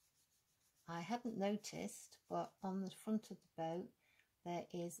 I hadn't noticed, but on the front of the boat there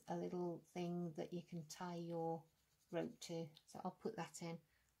is a little thing that you can tie your rope to, so I'll put that in.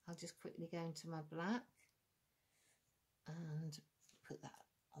 I'll just quickly go into my black and put that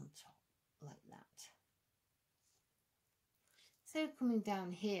on top like that. So coming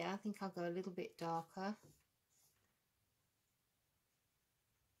down here, I think I'll go a little bit darker.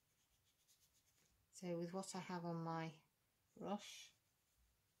 So with what I have on my brush,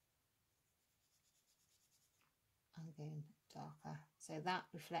 I'm going darker. So that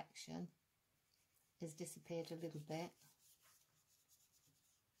reflection has disappeared a little bit.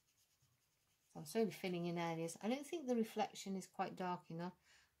 So I'm slowly filling in areas. I don't think the reflection is quite dark enough,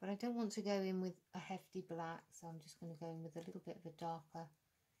 but I don't want to go in with a hefty black, so I'm just going to go in with a little bit of a darker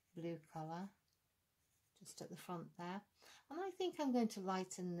blue colour just at the front there. And I think I'm going to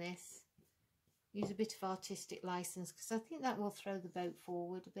lighten this, use a bit of artistic license, because I think that will throw the boat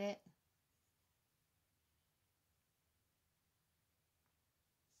forward a bit.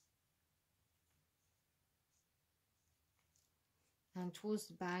 And towards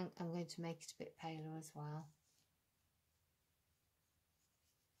the bank I'm going to make it a bit paler as well.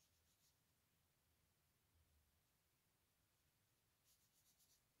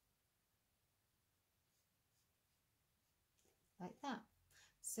 Like that.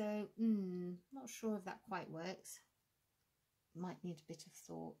 So, not sure if that quite works. Might need a bit of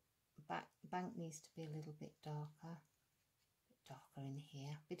thought. Bank needs to be a little bit darker in here,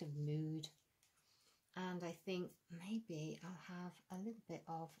 a bit of mood. And I think maybe I'll have a little bit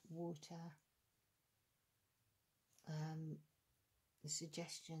of water, the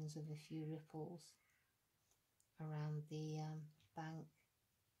suggestions of a few ripples around the bank.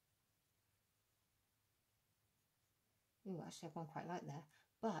 Oh, actually I've gone quite light there,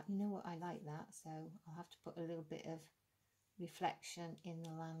 but you know what, I like that, so I'll have to put a little bit of reflection in the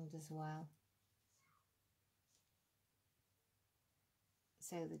land as well,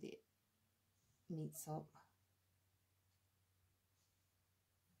 so that it meets up.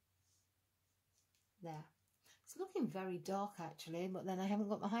 There. It's looking very dark actually, but then I haven't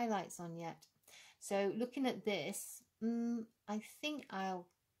got my highlights on yet. So looking at this, I think I'll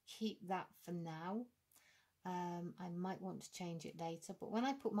keep that for now. I might want to change it later, but when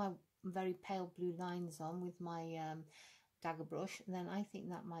I put my very pale blue lines on with my dagger brush, then I think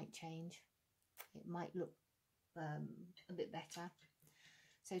that might change. It might look a bit better.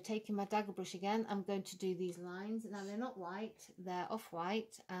 So taking my dagger brush again, I'm going to do these lines. Now they're not white, they're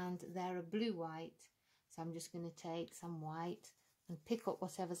off-white, and they're a blue-white. So I'm just going to take some white and pick up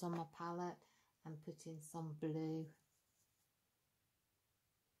whatever's on my palette and put in some blue.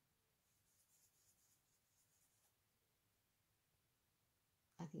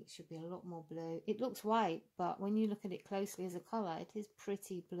 I think it should be a lot more blue. It looks white, but when you look at it closely as a colour, it is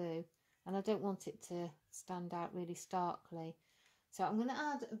pretty blue. And I don't want it to stand out really starkly. So I'm going to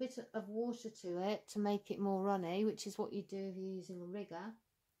add a bit of water to it to make it more runny, which is what you do if you're using a rigger.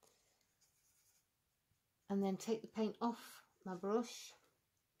 And then take the paint off my brush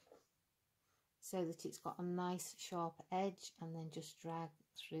so that it's got a nice sharp edge, and then just drag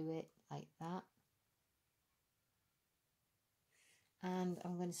through it like that. And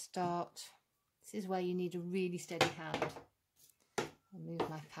I'm going to start, this is where you need a really steady hand. I'll move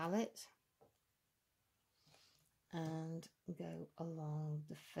my palette and go along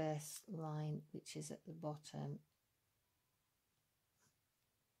the first line, which is at the bottom.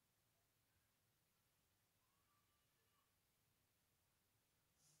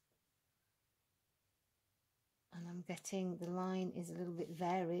 And I'm getting the line is a little bit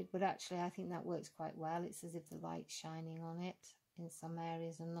varied, but actually I think that works quite well. It's as if the light's shining on it in some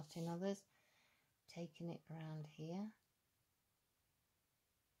areas and not in others. Taking it around here.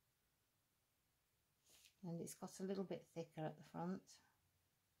 And it's got a little bit thicker at the front.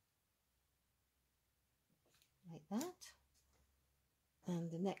 Like that. And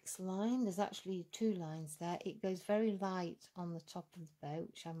the next line, there's actually two lines there. It goes very light on the top of the boat,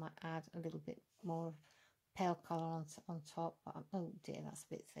 which I might add a little bit more of pale colour on top. But oh dear, that's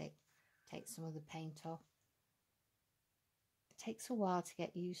a bit thick. Take some of the paint off. It takes a while to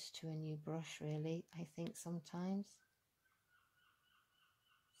get used to a new brush, really, I think sometimes.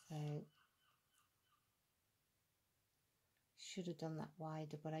 So should have done that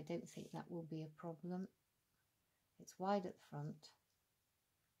wider, but I don't think that will be a problem. It's wide at the front.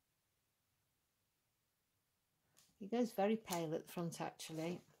 It goes very pale at the front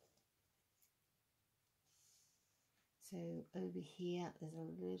actually. So over here there's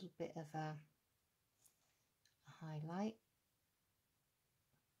a little bit of a highlight.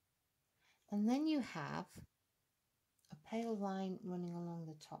 And then you have a pale line running along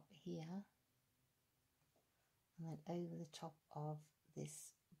the top here. And then over the top of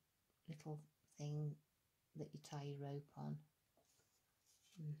this little thing that you tie your rope on.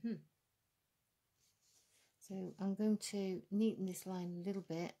 So I'm going to neaten this line a little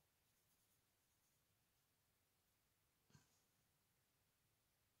bit.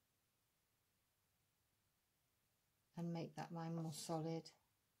 And make that line more solid.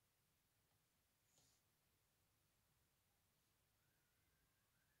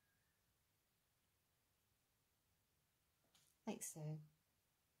 like so.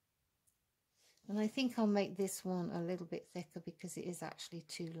 And I think I'll make this one a little bit thicker because it is actually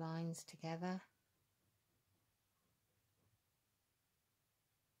 2 lines together.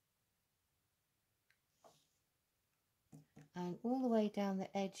 And all the way down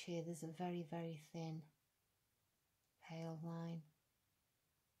the edge here, there's a very, very thin pale line.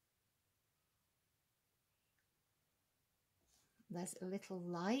 There's a little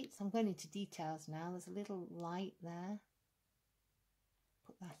light. I'm going into details now. There's a little light there.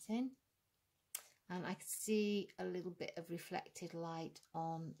 Put that in. And I can see a little bit of reflected light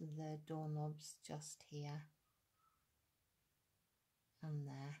on the doorknobs just here and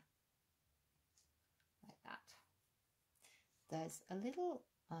there, like that. There's a little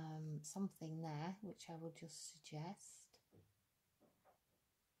something there which I will just suggest,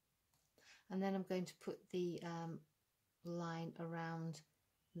 and then I'm going to put the line around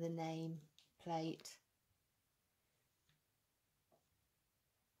the name plate.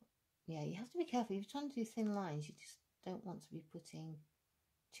 Yeah, you have to be careful. If you're trying to do thin lines, you just don't want to be putting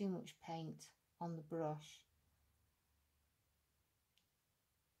too much paint on the brush.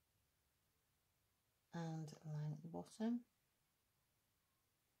 And a line at the bottom.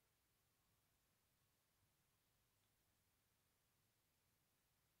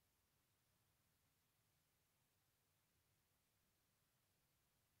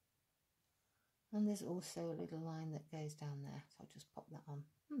 And there's also a little line that goes down there, so I'll just pop that on.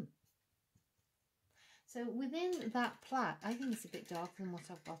 So within that plait, I think it's a bit darker than what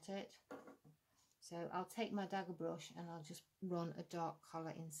I've got it. So I'll take my dagger brush and I'll just run a dark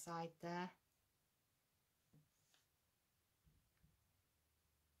colour inside there.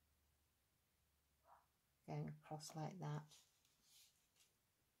 Going across like that.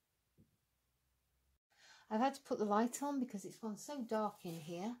 I've had to put the light on because it's gone so dark in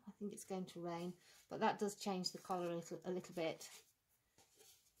here. I think it's going to rain, but that does change the colour a little bit.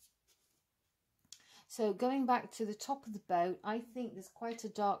 So going back to the top of the boat, I think there's quite a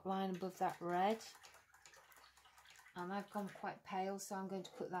dark line above that red. And I've gone quite pale, so I'm going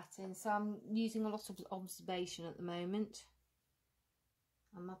to put that in. So I'm using a lot of observation at the moment.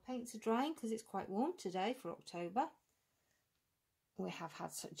 And my paints are drying because it's quite warm today for October. We have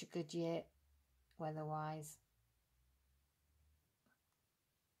had such a good year weather-wise.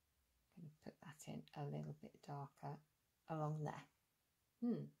 I'm going to put that in a little bit darker along there.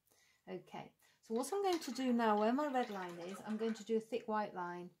 Okay, so what I'm going to do now, where my red line is, I'm going to do a thick white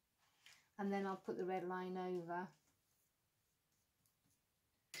line, and then I'll put the red line over.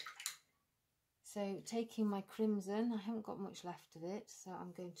 So taking my crimson, I haven't got much left of it, so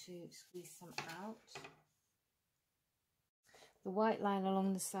I'm going to squeeze some out. The white line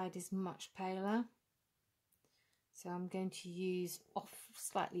along the side is much paler, so I'm going to use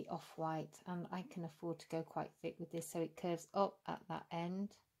slightly off-white, and I can afford to go quite thick with this, so it curves up at that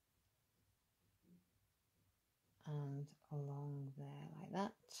end and along there like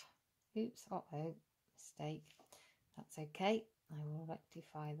that. Oops, uh-oh, mistake. That's okay, I will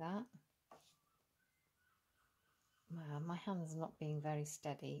rectify that. My hand's not being very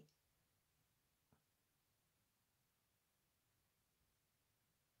steady.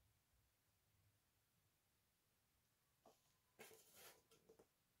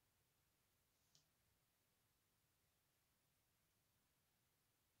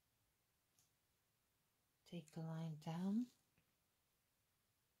 Take a line down.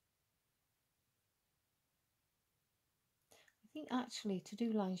 I think actually to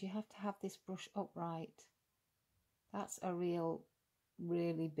do lines you have to have this brush upright. That's a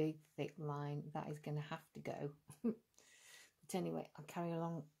really big thick line that is going to have to go. But anyway, I'll carry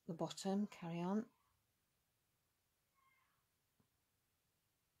along the bottom, carry on.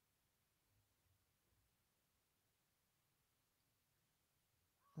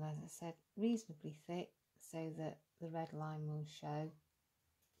 And as I said, reasonably thick so that the red line will show.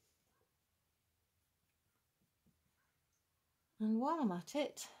 And while I'm at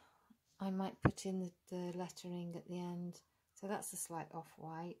it, I might put in the lettering at the end. So that's a slight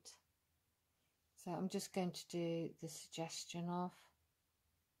off-white. So I'm just going to do the suggestion of,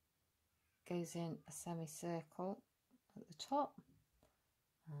 goes in a semicircle at the top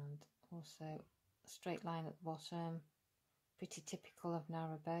and also a straight line at the bottom, pretty typical of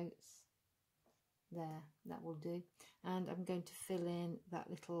narrowboats. There, that will do. And I'm going to fill in that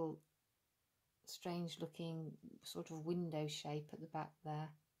little strange looking sort of window shape at the back there.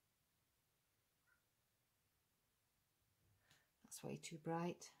 That's way too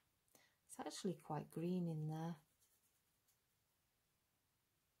bright. It's actually quite green in there.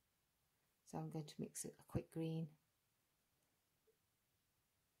 So I'm going to mix it a quick green,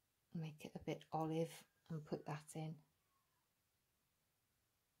 make it a bit olive and put that in.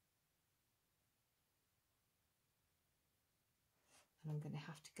 And I'm going to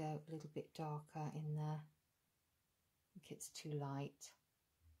have to go a little bit darker in there. I think it's too light.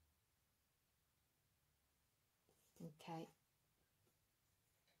 Okay.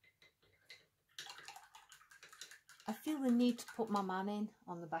 I feel the need to put my man in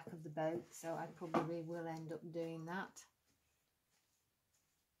on the back of the boat, so I probably will end up doing that.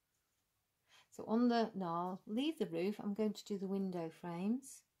 So on the, no, I'll leave the roof. I'm going to do the window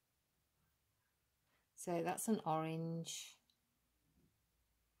frames. So that's an orange.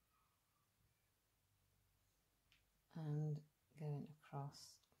 And going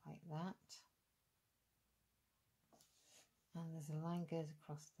across like that. And there's a line goes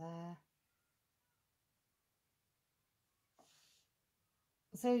across there.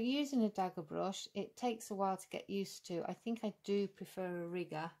 So using a dagger brush, it takes a while to get used to. I think I do prefer a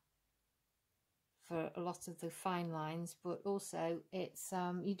rigger for a lot of the fine lines, but also it's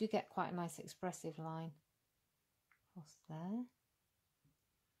you do get quite a nice expressive line across there.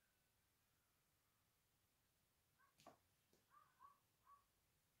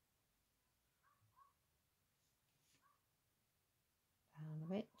 Down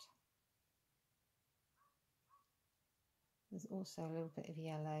a bit. There's also a little bit of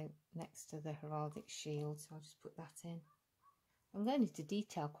yellow next to the heraldic shield, so I'll just put that in. I'm going into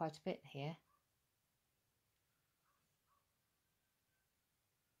detail quite a bit here.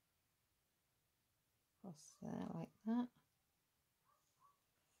 Across there like that.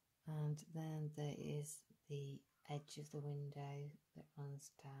 And then there is the edge of the window that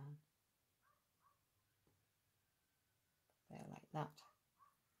runs down there like that.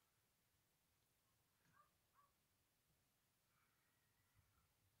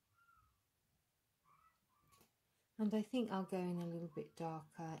 And I think I'll go in a little bit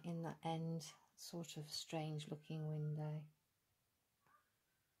darker in the end, sort of strange looking window.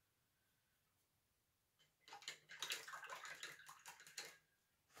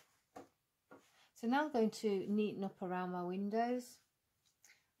 So now I'm going to neaten up around my windows.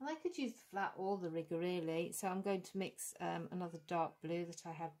 And I could use the flat or the rigger really. So I'm going to mix another dark blue that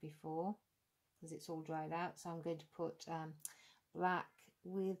I had before, because it's all dried out. So I'm going to put black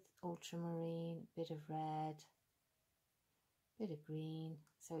with ultramarine, bit of red, bit of green,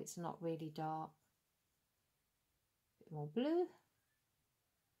 so it's not really dark. Bit more blue.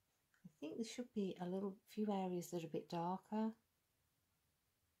 I think there should be a few areas that are a bit darker.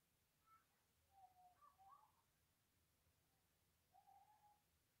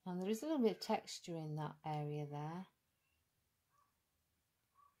 And there is a little bit of texture in that area there.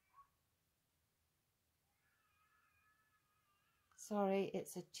 Sorry,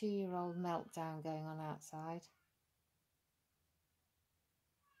 it's a 2-year-old meltdown going on outside.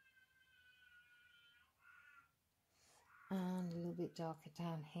 And a little bit darker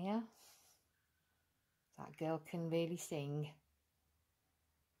down here. That girl can really sing.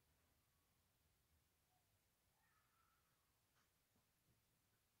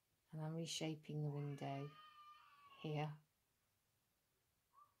 And I'm reshaping the window here.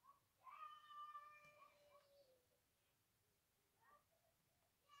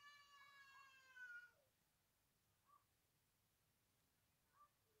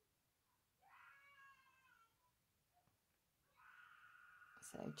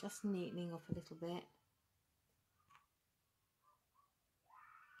 So just neatening up a little bit.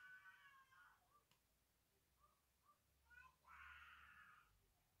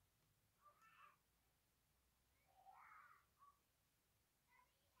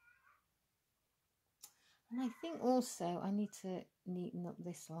 And I think also I need to neaten up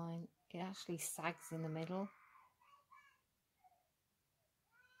this line. It actually sags in the middle.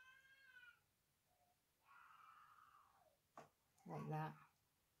 Like that.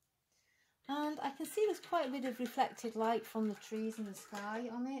 And I can see there's quite a bit of reflected light from the trees and the sky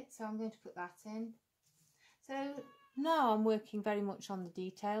on it, so I'm going to put that in. So now I'm working very much on the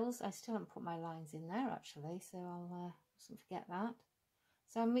details. I still haven't put my lines in there actually, so I'll mustn't forget that.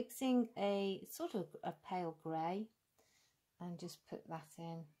 So I'm mixing a sort of a pale grey and just put that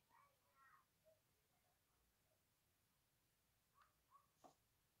in.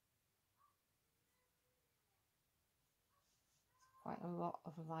 Quite a lot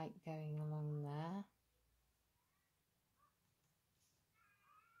of light going along there.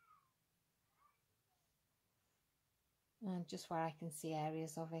 And just where I can see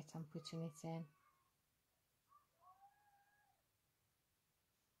areas of it, I'm putting it in.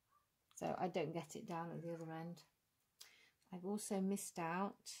 So I don't get it down at the other end. I've also missed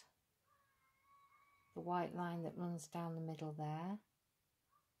out the white line that runs down the middle there.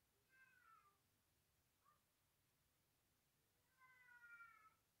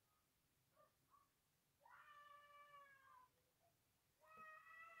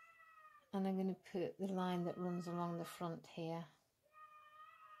 And I'm going to put the line that runs along the front here.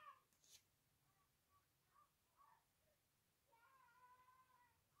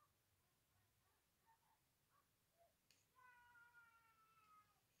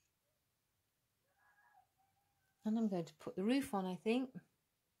 And I'm going to put the roof on, I think.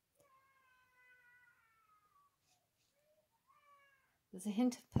 There's a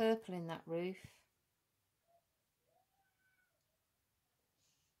hint of purple in that roof.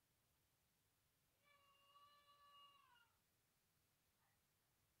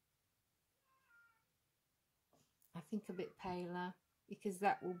 I think a bit paler, because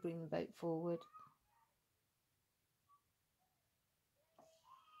that will bring the boat forward.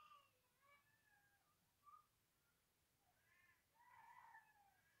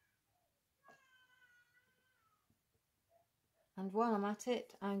 And while I'm at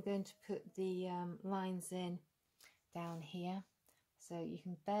it, I'm going to put the lines in down here. So you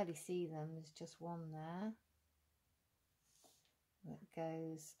can barely see them, there's just one there. That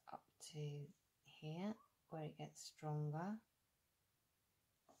goes up to here, where it gets stronger.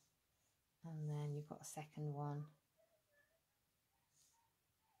 And then you've got a second one.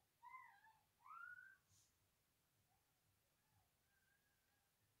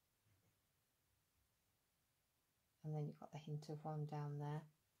 And then you've got the hint of one down there.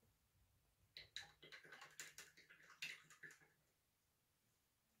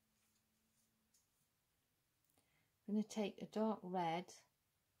 I'm going to take a dark red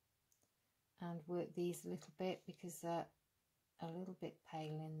and work these a little bit because they're a little bit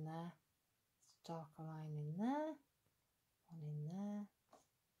pale in there. It's a darker line in there, one in there.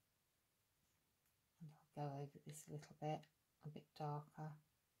 And I'll go over this a little bit, a bit darker.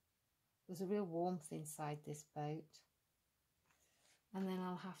 There's a real warmth inside this boat. And then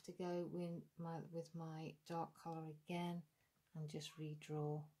I'll have to go with my dark colour again and just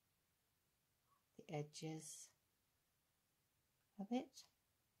redraw the edges of it.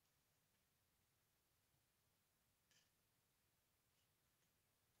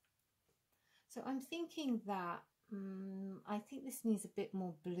 So I'm thinking that I think this needs a bit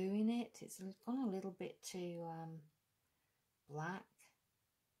more blue in it. It's gone a little bit too black.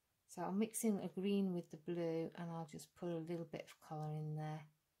 So I'll mix in a green with the blue and I'll just put a little bit of colour in there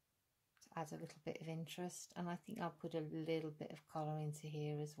to add a little bit of interest. And I think I'll put a little bit of colour into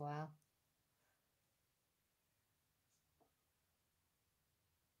here as well.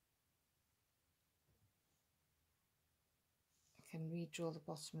 I can redraw the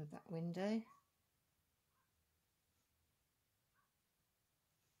bottom of that window.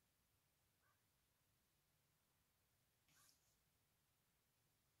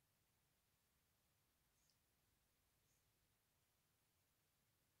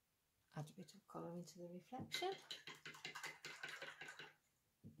 Add a bit of colour into the reflection.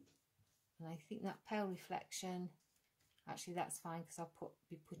 And I think that pale reflection, actually that's fine because I'll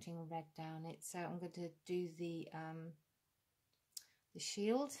be putting a red down it. So I'm going to do the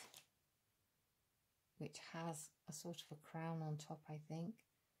shield, which has a sort of a crown on top, I think.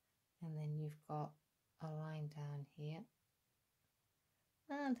 And then you've got a line down here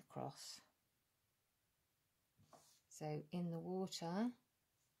and across. So in the water,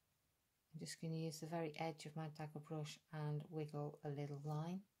 I'm just going to use the very edge of my dagger brush and wiggle a little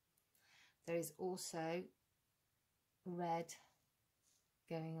line. There is also red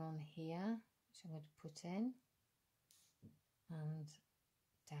going on here, which I'm going to put in, and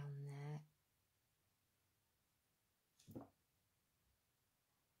down there.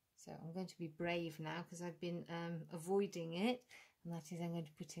 So I'm going to be brave now because I've been avoiding it, and that is I'm going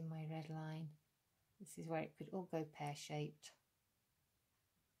to put in my red line. This is where it could all go pear-shaped,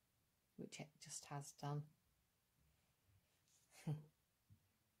 which it just has done.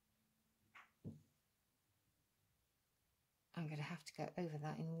 I'm going to have to go over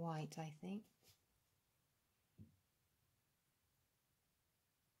that in white, I think.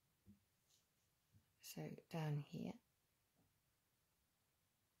 So down here,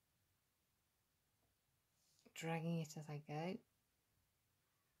 dragging it as I go.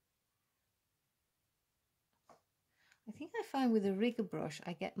 I think I find with a rigger brush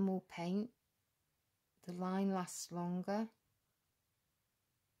I get more paint. The line lasts longer.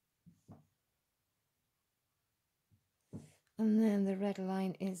 And then the red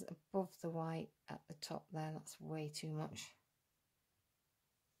line is above the white at the top there. That's way too much.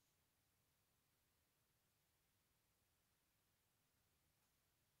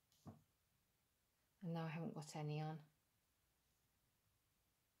 And now I haven't got any on.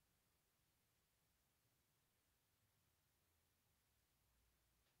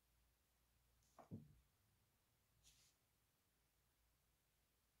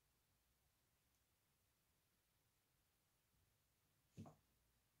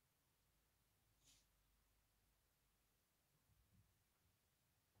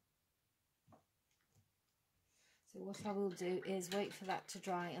 So what I will do is wait for that to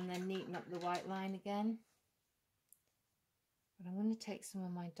dry and then neaten up the white line again. But I'm going to take some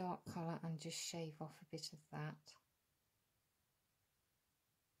of my dark colour and just shave off a bit of that.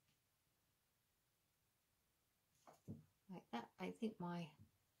 Like that. I think my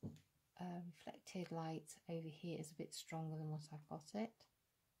reflected light over here is a bit stronger than what I've got it.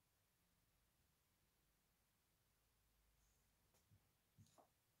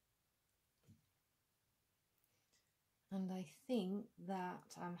 And I think that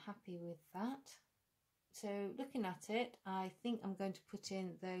I'm happy with that. So looking at it, I think I'm going to put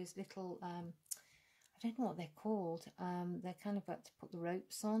in those little, I don't know what they're called. They're kind of like to put the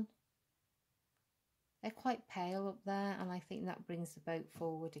ropes on. They're quite pale up there, and I think that brings the boat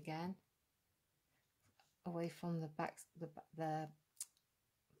forward again, away from the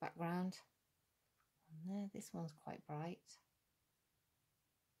background. And there, this one's quite bright.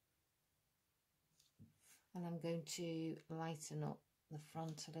 And I'm going to lighten up the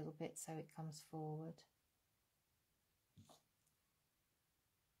front a little bit so it comes forward.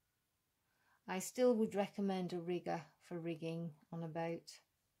 I still would recommend a rigger for rigging on a boat.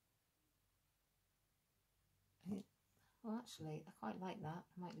 Well, actually, I quite like that.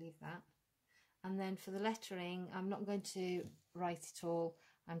 I might leave that. And then for the lettering, I'm not going to write it all.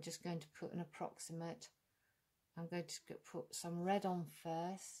 I'm just going to put an approximate. I'm going to put some red on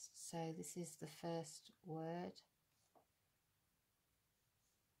first. So this is the first word.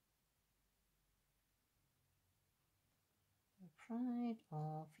 The Pride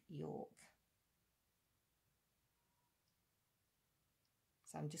of York.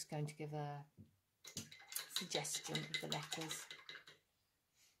 So I'm just going to give a suggestion of the letters.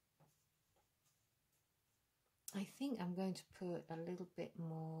 I think I'm going to put a little bit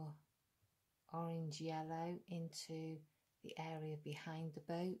more orange yellow into the area behind the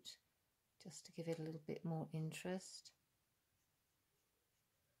boat, just to give it a little bit more interest.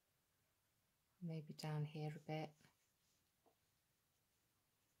 Maybe down here a bit.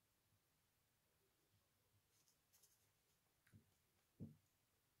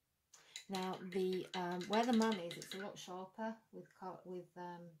 Now the where the man is, it's a lot sharper with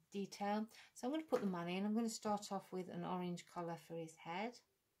detail. So I'm going to put the man in. I'm going to start off with an orange colour for his head.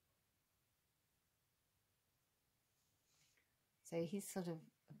 So he's sort of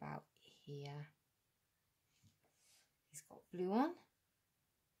about here. He's got blue on.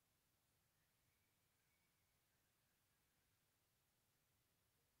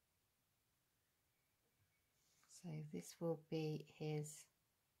 So this will be his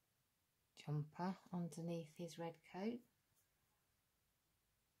jumper underneath his red coat.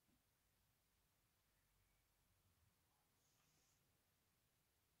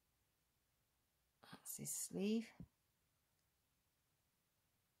 That's his sleeve.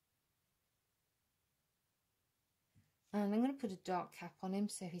 And I'm going to put a dark cap on him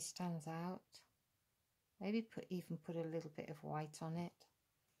so he stands out. Maybe even put a little bit of white on it.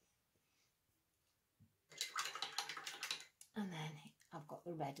 And then I've got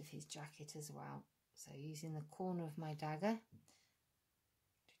the red of his jacket as well. So using the corner of my dagger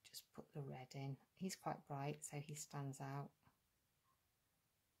to just put the red in. He's quite bright, so he stands out.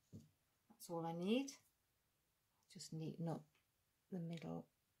 That's all I need. Just neaten up the middle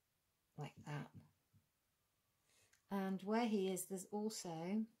like that. And where he is, there's also,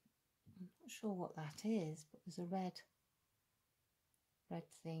 I'm not sure what that is, but there's a red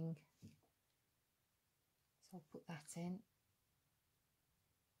thing. So I'll put that in.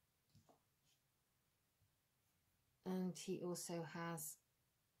 And he also has,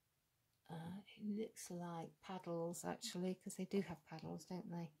 it looks like paddles actually, because they do have paddles, don't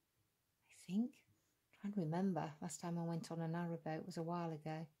they? I think. I'm trying to remember. Last time I went on a narrowboat was a while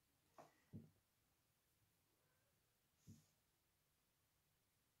ago.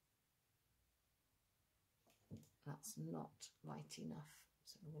 That's not light enough.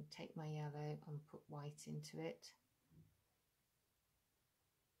 So I'm going to take my yellow and put white into it.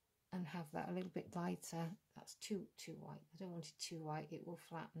 And have that a little bit lighter. That's too white. I don't want it too white, it will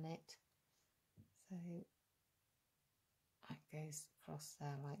flatten it. So that goes across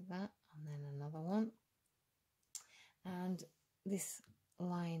there like that, and then another one. And this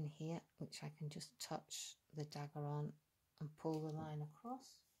line here, which I can just touch the dagger on and pull the line across.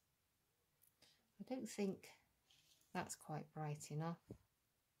 I don't think that's quite bright enough.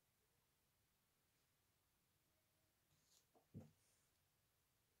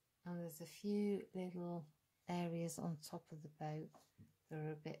 And there's a few little areas on top of the boat that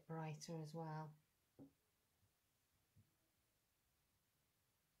are a bit brighter as well.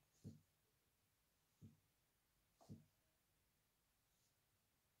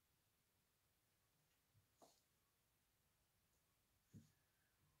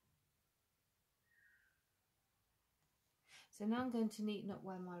 So now I'm going to neaten up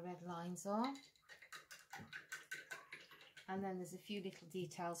where my red lines are. And then there's a few little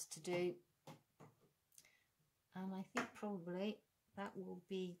details to do. And I think probably that will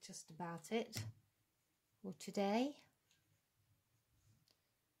be just about it for today.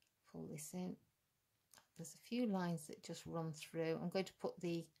 Pull this in. There's a few lines that just run through. I'm going to put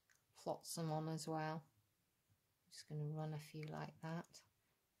the flotsam on as well. I'm just going to run a few like that.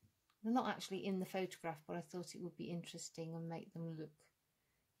 They're not actually in the photograph, but I thought it would be interesting and make them look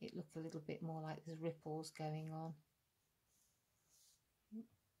a little bit more like there's ripples going on.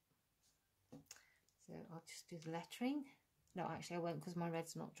 So I'll just do the lettering. No, actually I won't, because my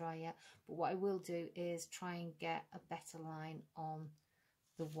red's not dry yet. But what I will do is try and get a better line on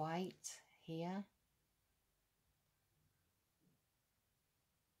the white here.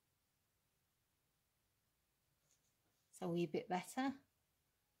 So a wee bit better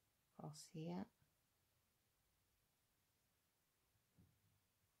across here.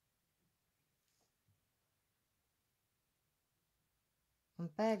 I'm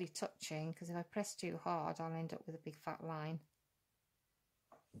barely touching, because if I press too hard I'll end up with a big fat line.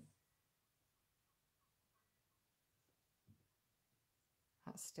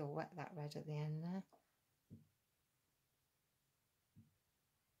 That's still wet, that red at the end there.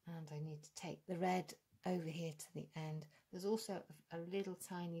 And I need to take the red over here to the end. There's also a little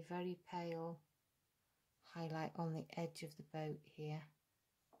tiny, very pale highlight on the edge of the boat here.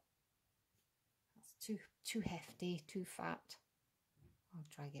 That's too hefty, too fat. I'll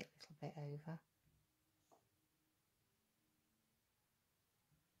drag it a little bit over.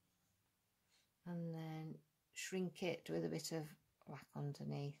 And then shrink it with a bit of black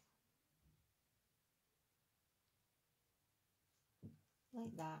underneath.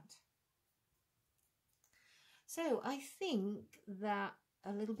 Like that. So I think that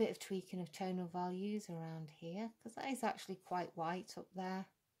a little bit of tweaking of tonal values around here, because that is actually quite white up there.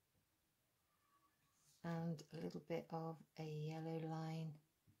 And a little bit of a yellow line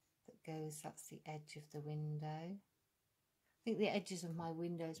that goes, that's the edge of the window. I think the edges of my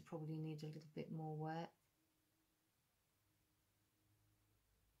windows probably need a little bit more work.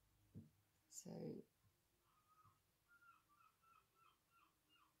 So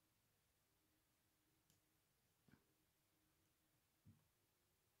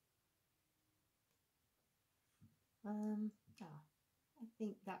I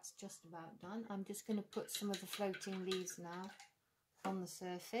think that's just about done. I'm just going to put some of the floating leaves now on the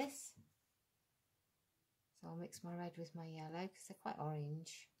surface. So I'll mix my red with my yellow because they're quite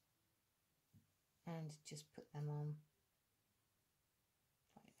orange, and just put them on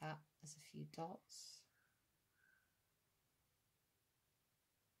like that as a few dots.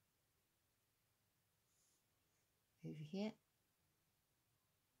 Over here.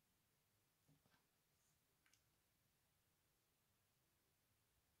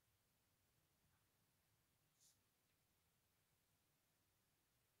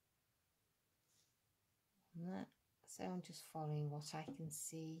 That. So I'm just following what I can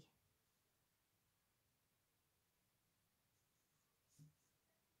see.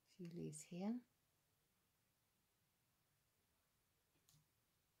 A few leaves here.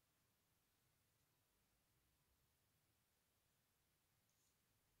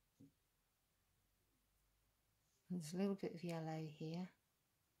 And there's a little bit of yellow here,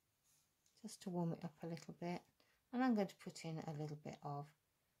 just to warm it up a little bit. And I'm going to put in a little bit of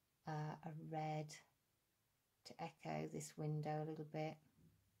a red to echo this window a little bit.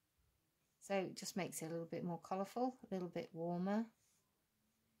 So it just makes it a little bit more colourful, a little bit warmer.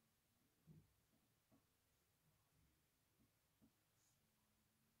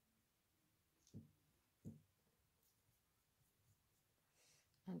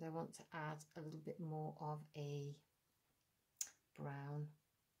 And I want to add a little bit more of a brown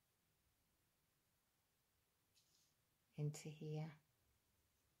into here.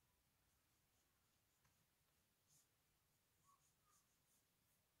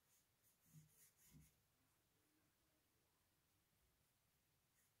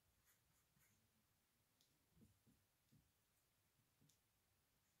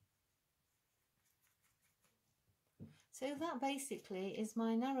 So that basically is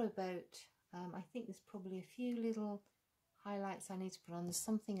my narrowboat. I think there's probably a few little highlights I need to put on. There's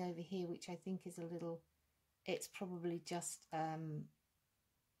something over here which I think is a little, it's probably just a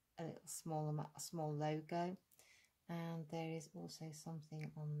little small logo. And there is also something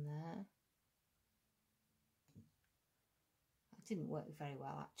on there. That didn't work very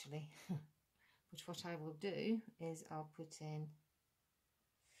well actually. But what I will do is I'll put in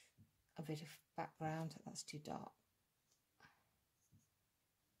a bit of background. That's too dark.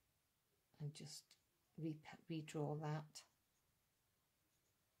 And just redraw that.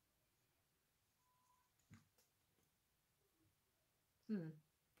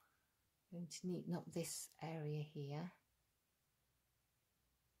 Going to neaten up this area here.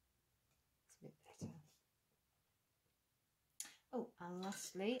 It's a bit better. Oh, and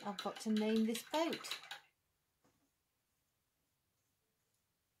lastly, I've got to name this boat.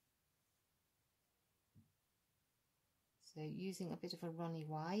 So using a bit of a runny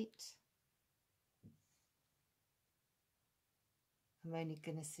white, I'm only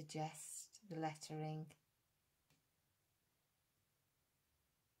going to suggest the lettering.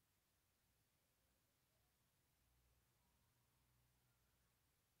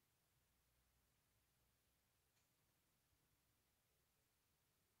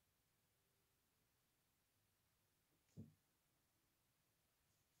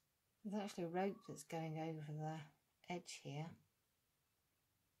 There's actually a rope that's going over the edge here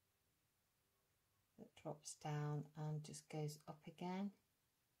that drops down and just goes up again.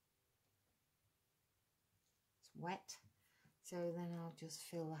 It's wet, so then I'll just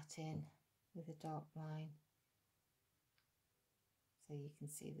fill that in with a dark line so you can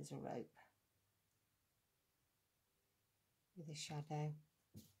see there's a rope with a shadow.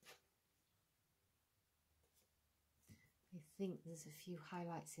 I think there's a few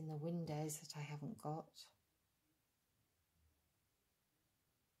highlights in the windows that I haven't got.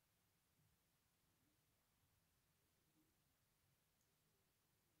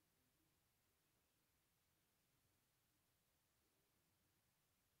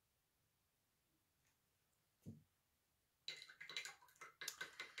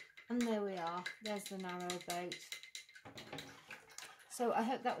 And there we are, there's the narrowboat. So I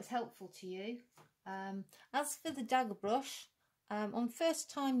hope that was helpful to you. As for the dagger brush, on first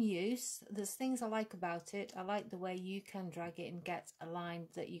time use, there's things I like about it. I like the way you can drag it and get a line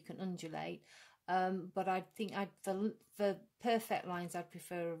that you can undulate. But I think for perfect lines, I'd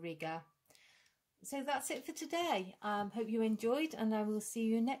prefer a rigger. So that's it for today. Hope you enjoyed, and I will see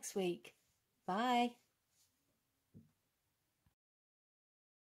you next week. Bye.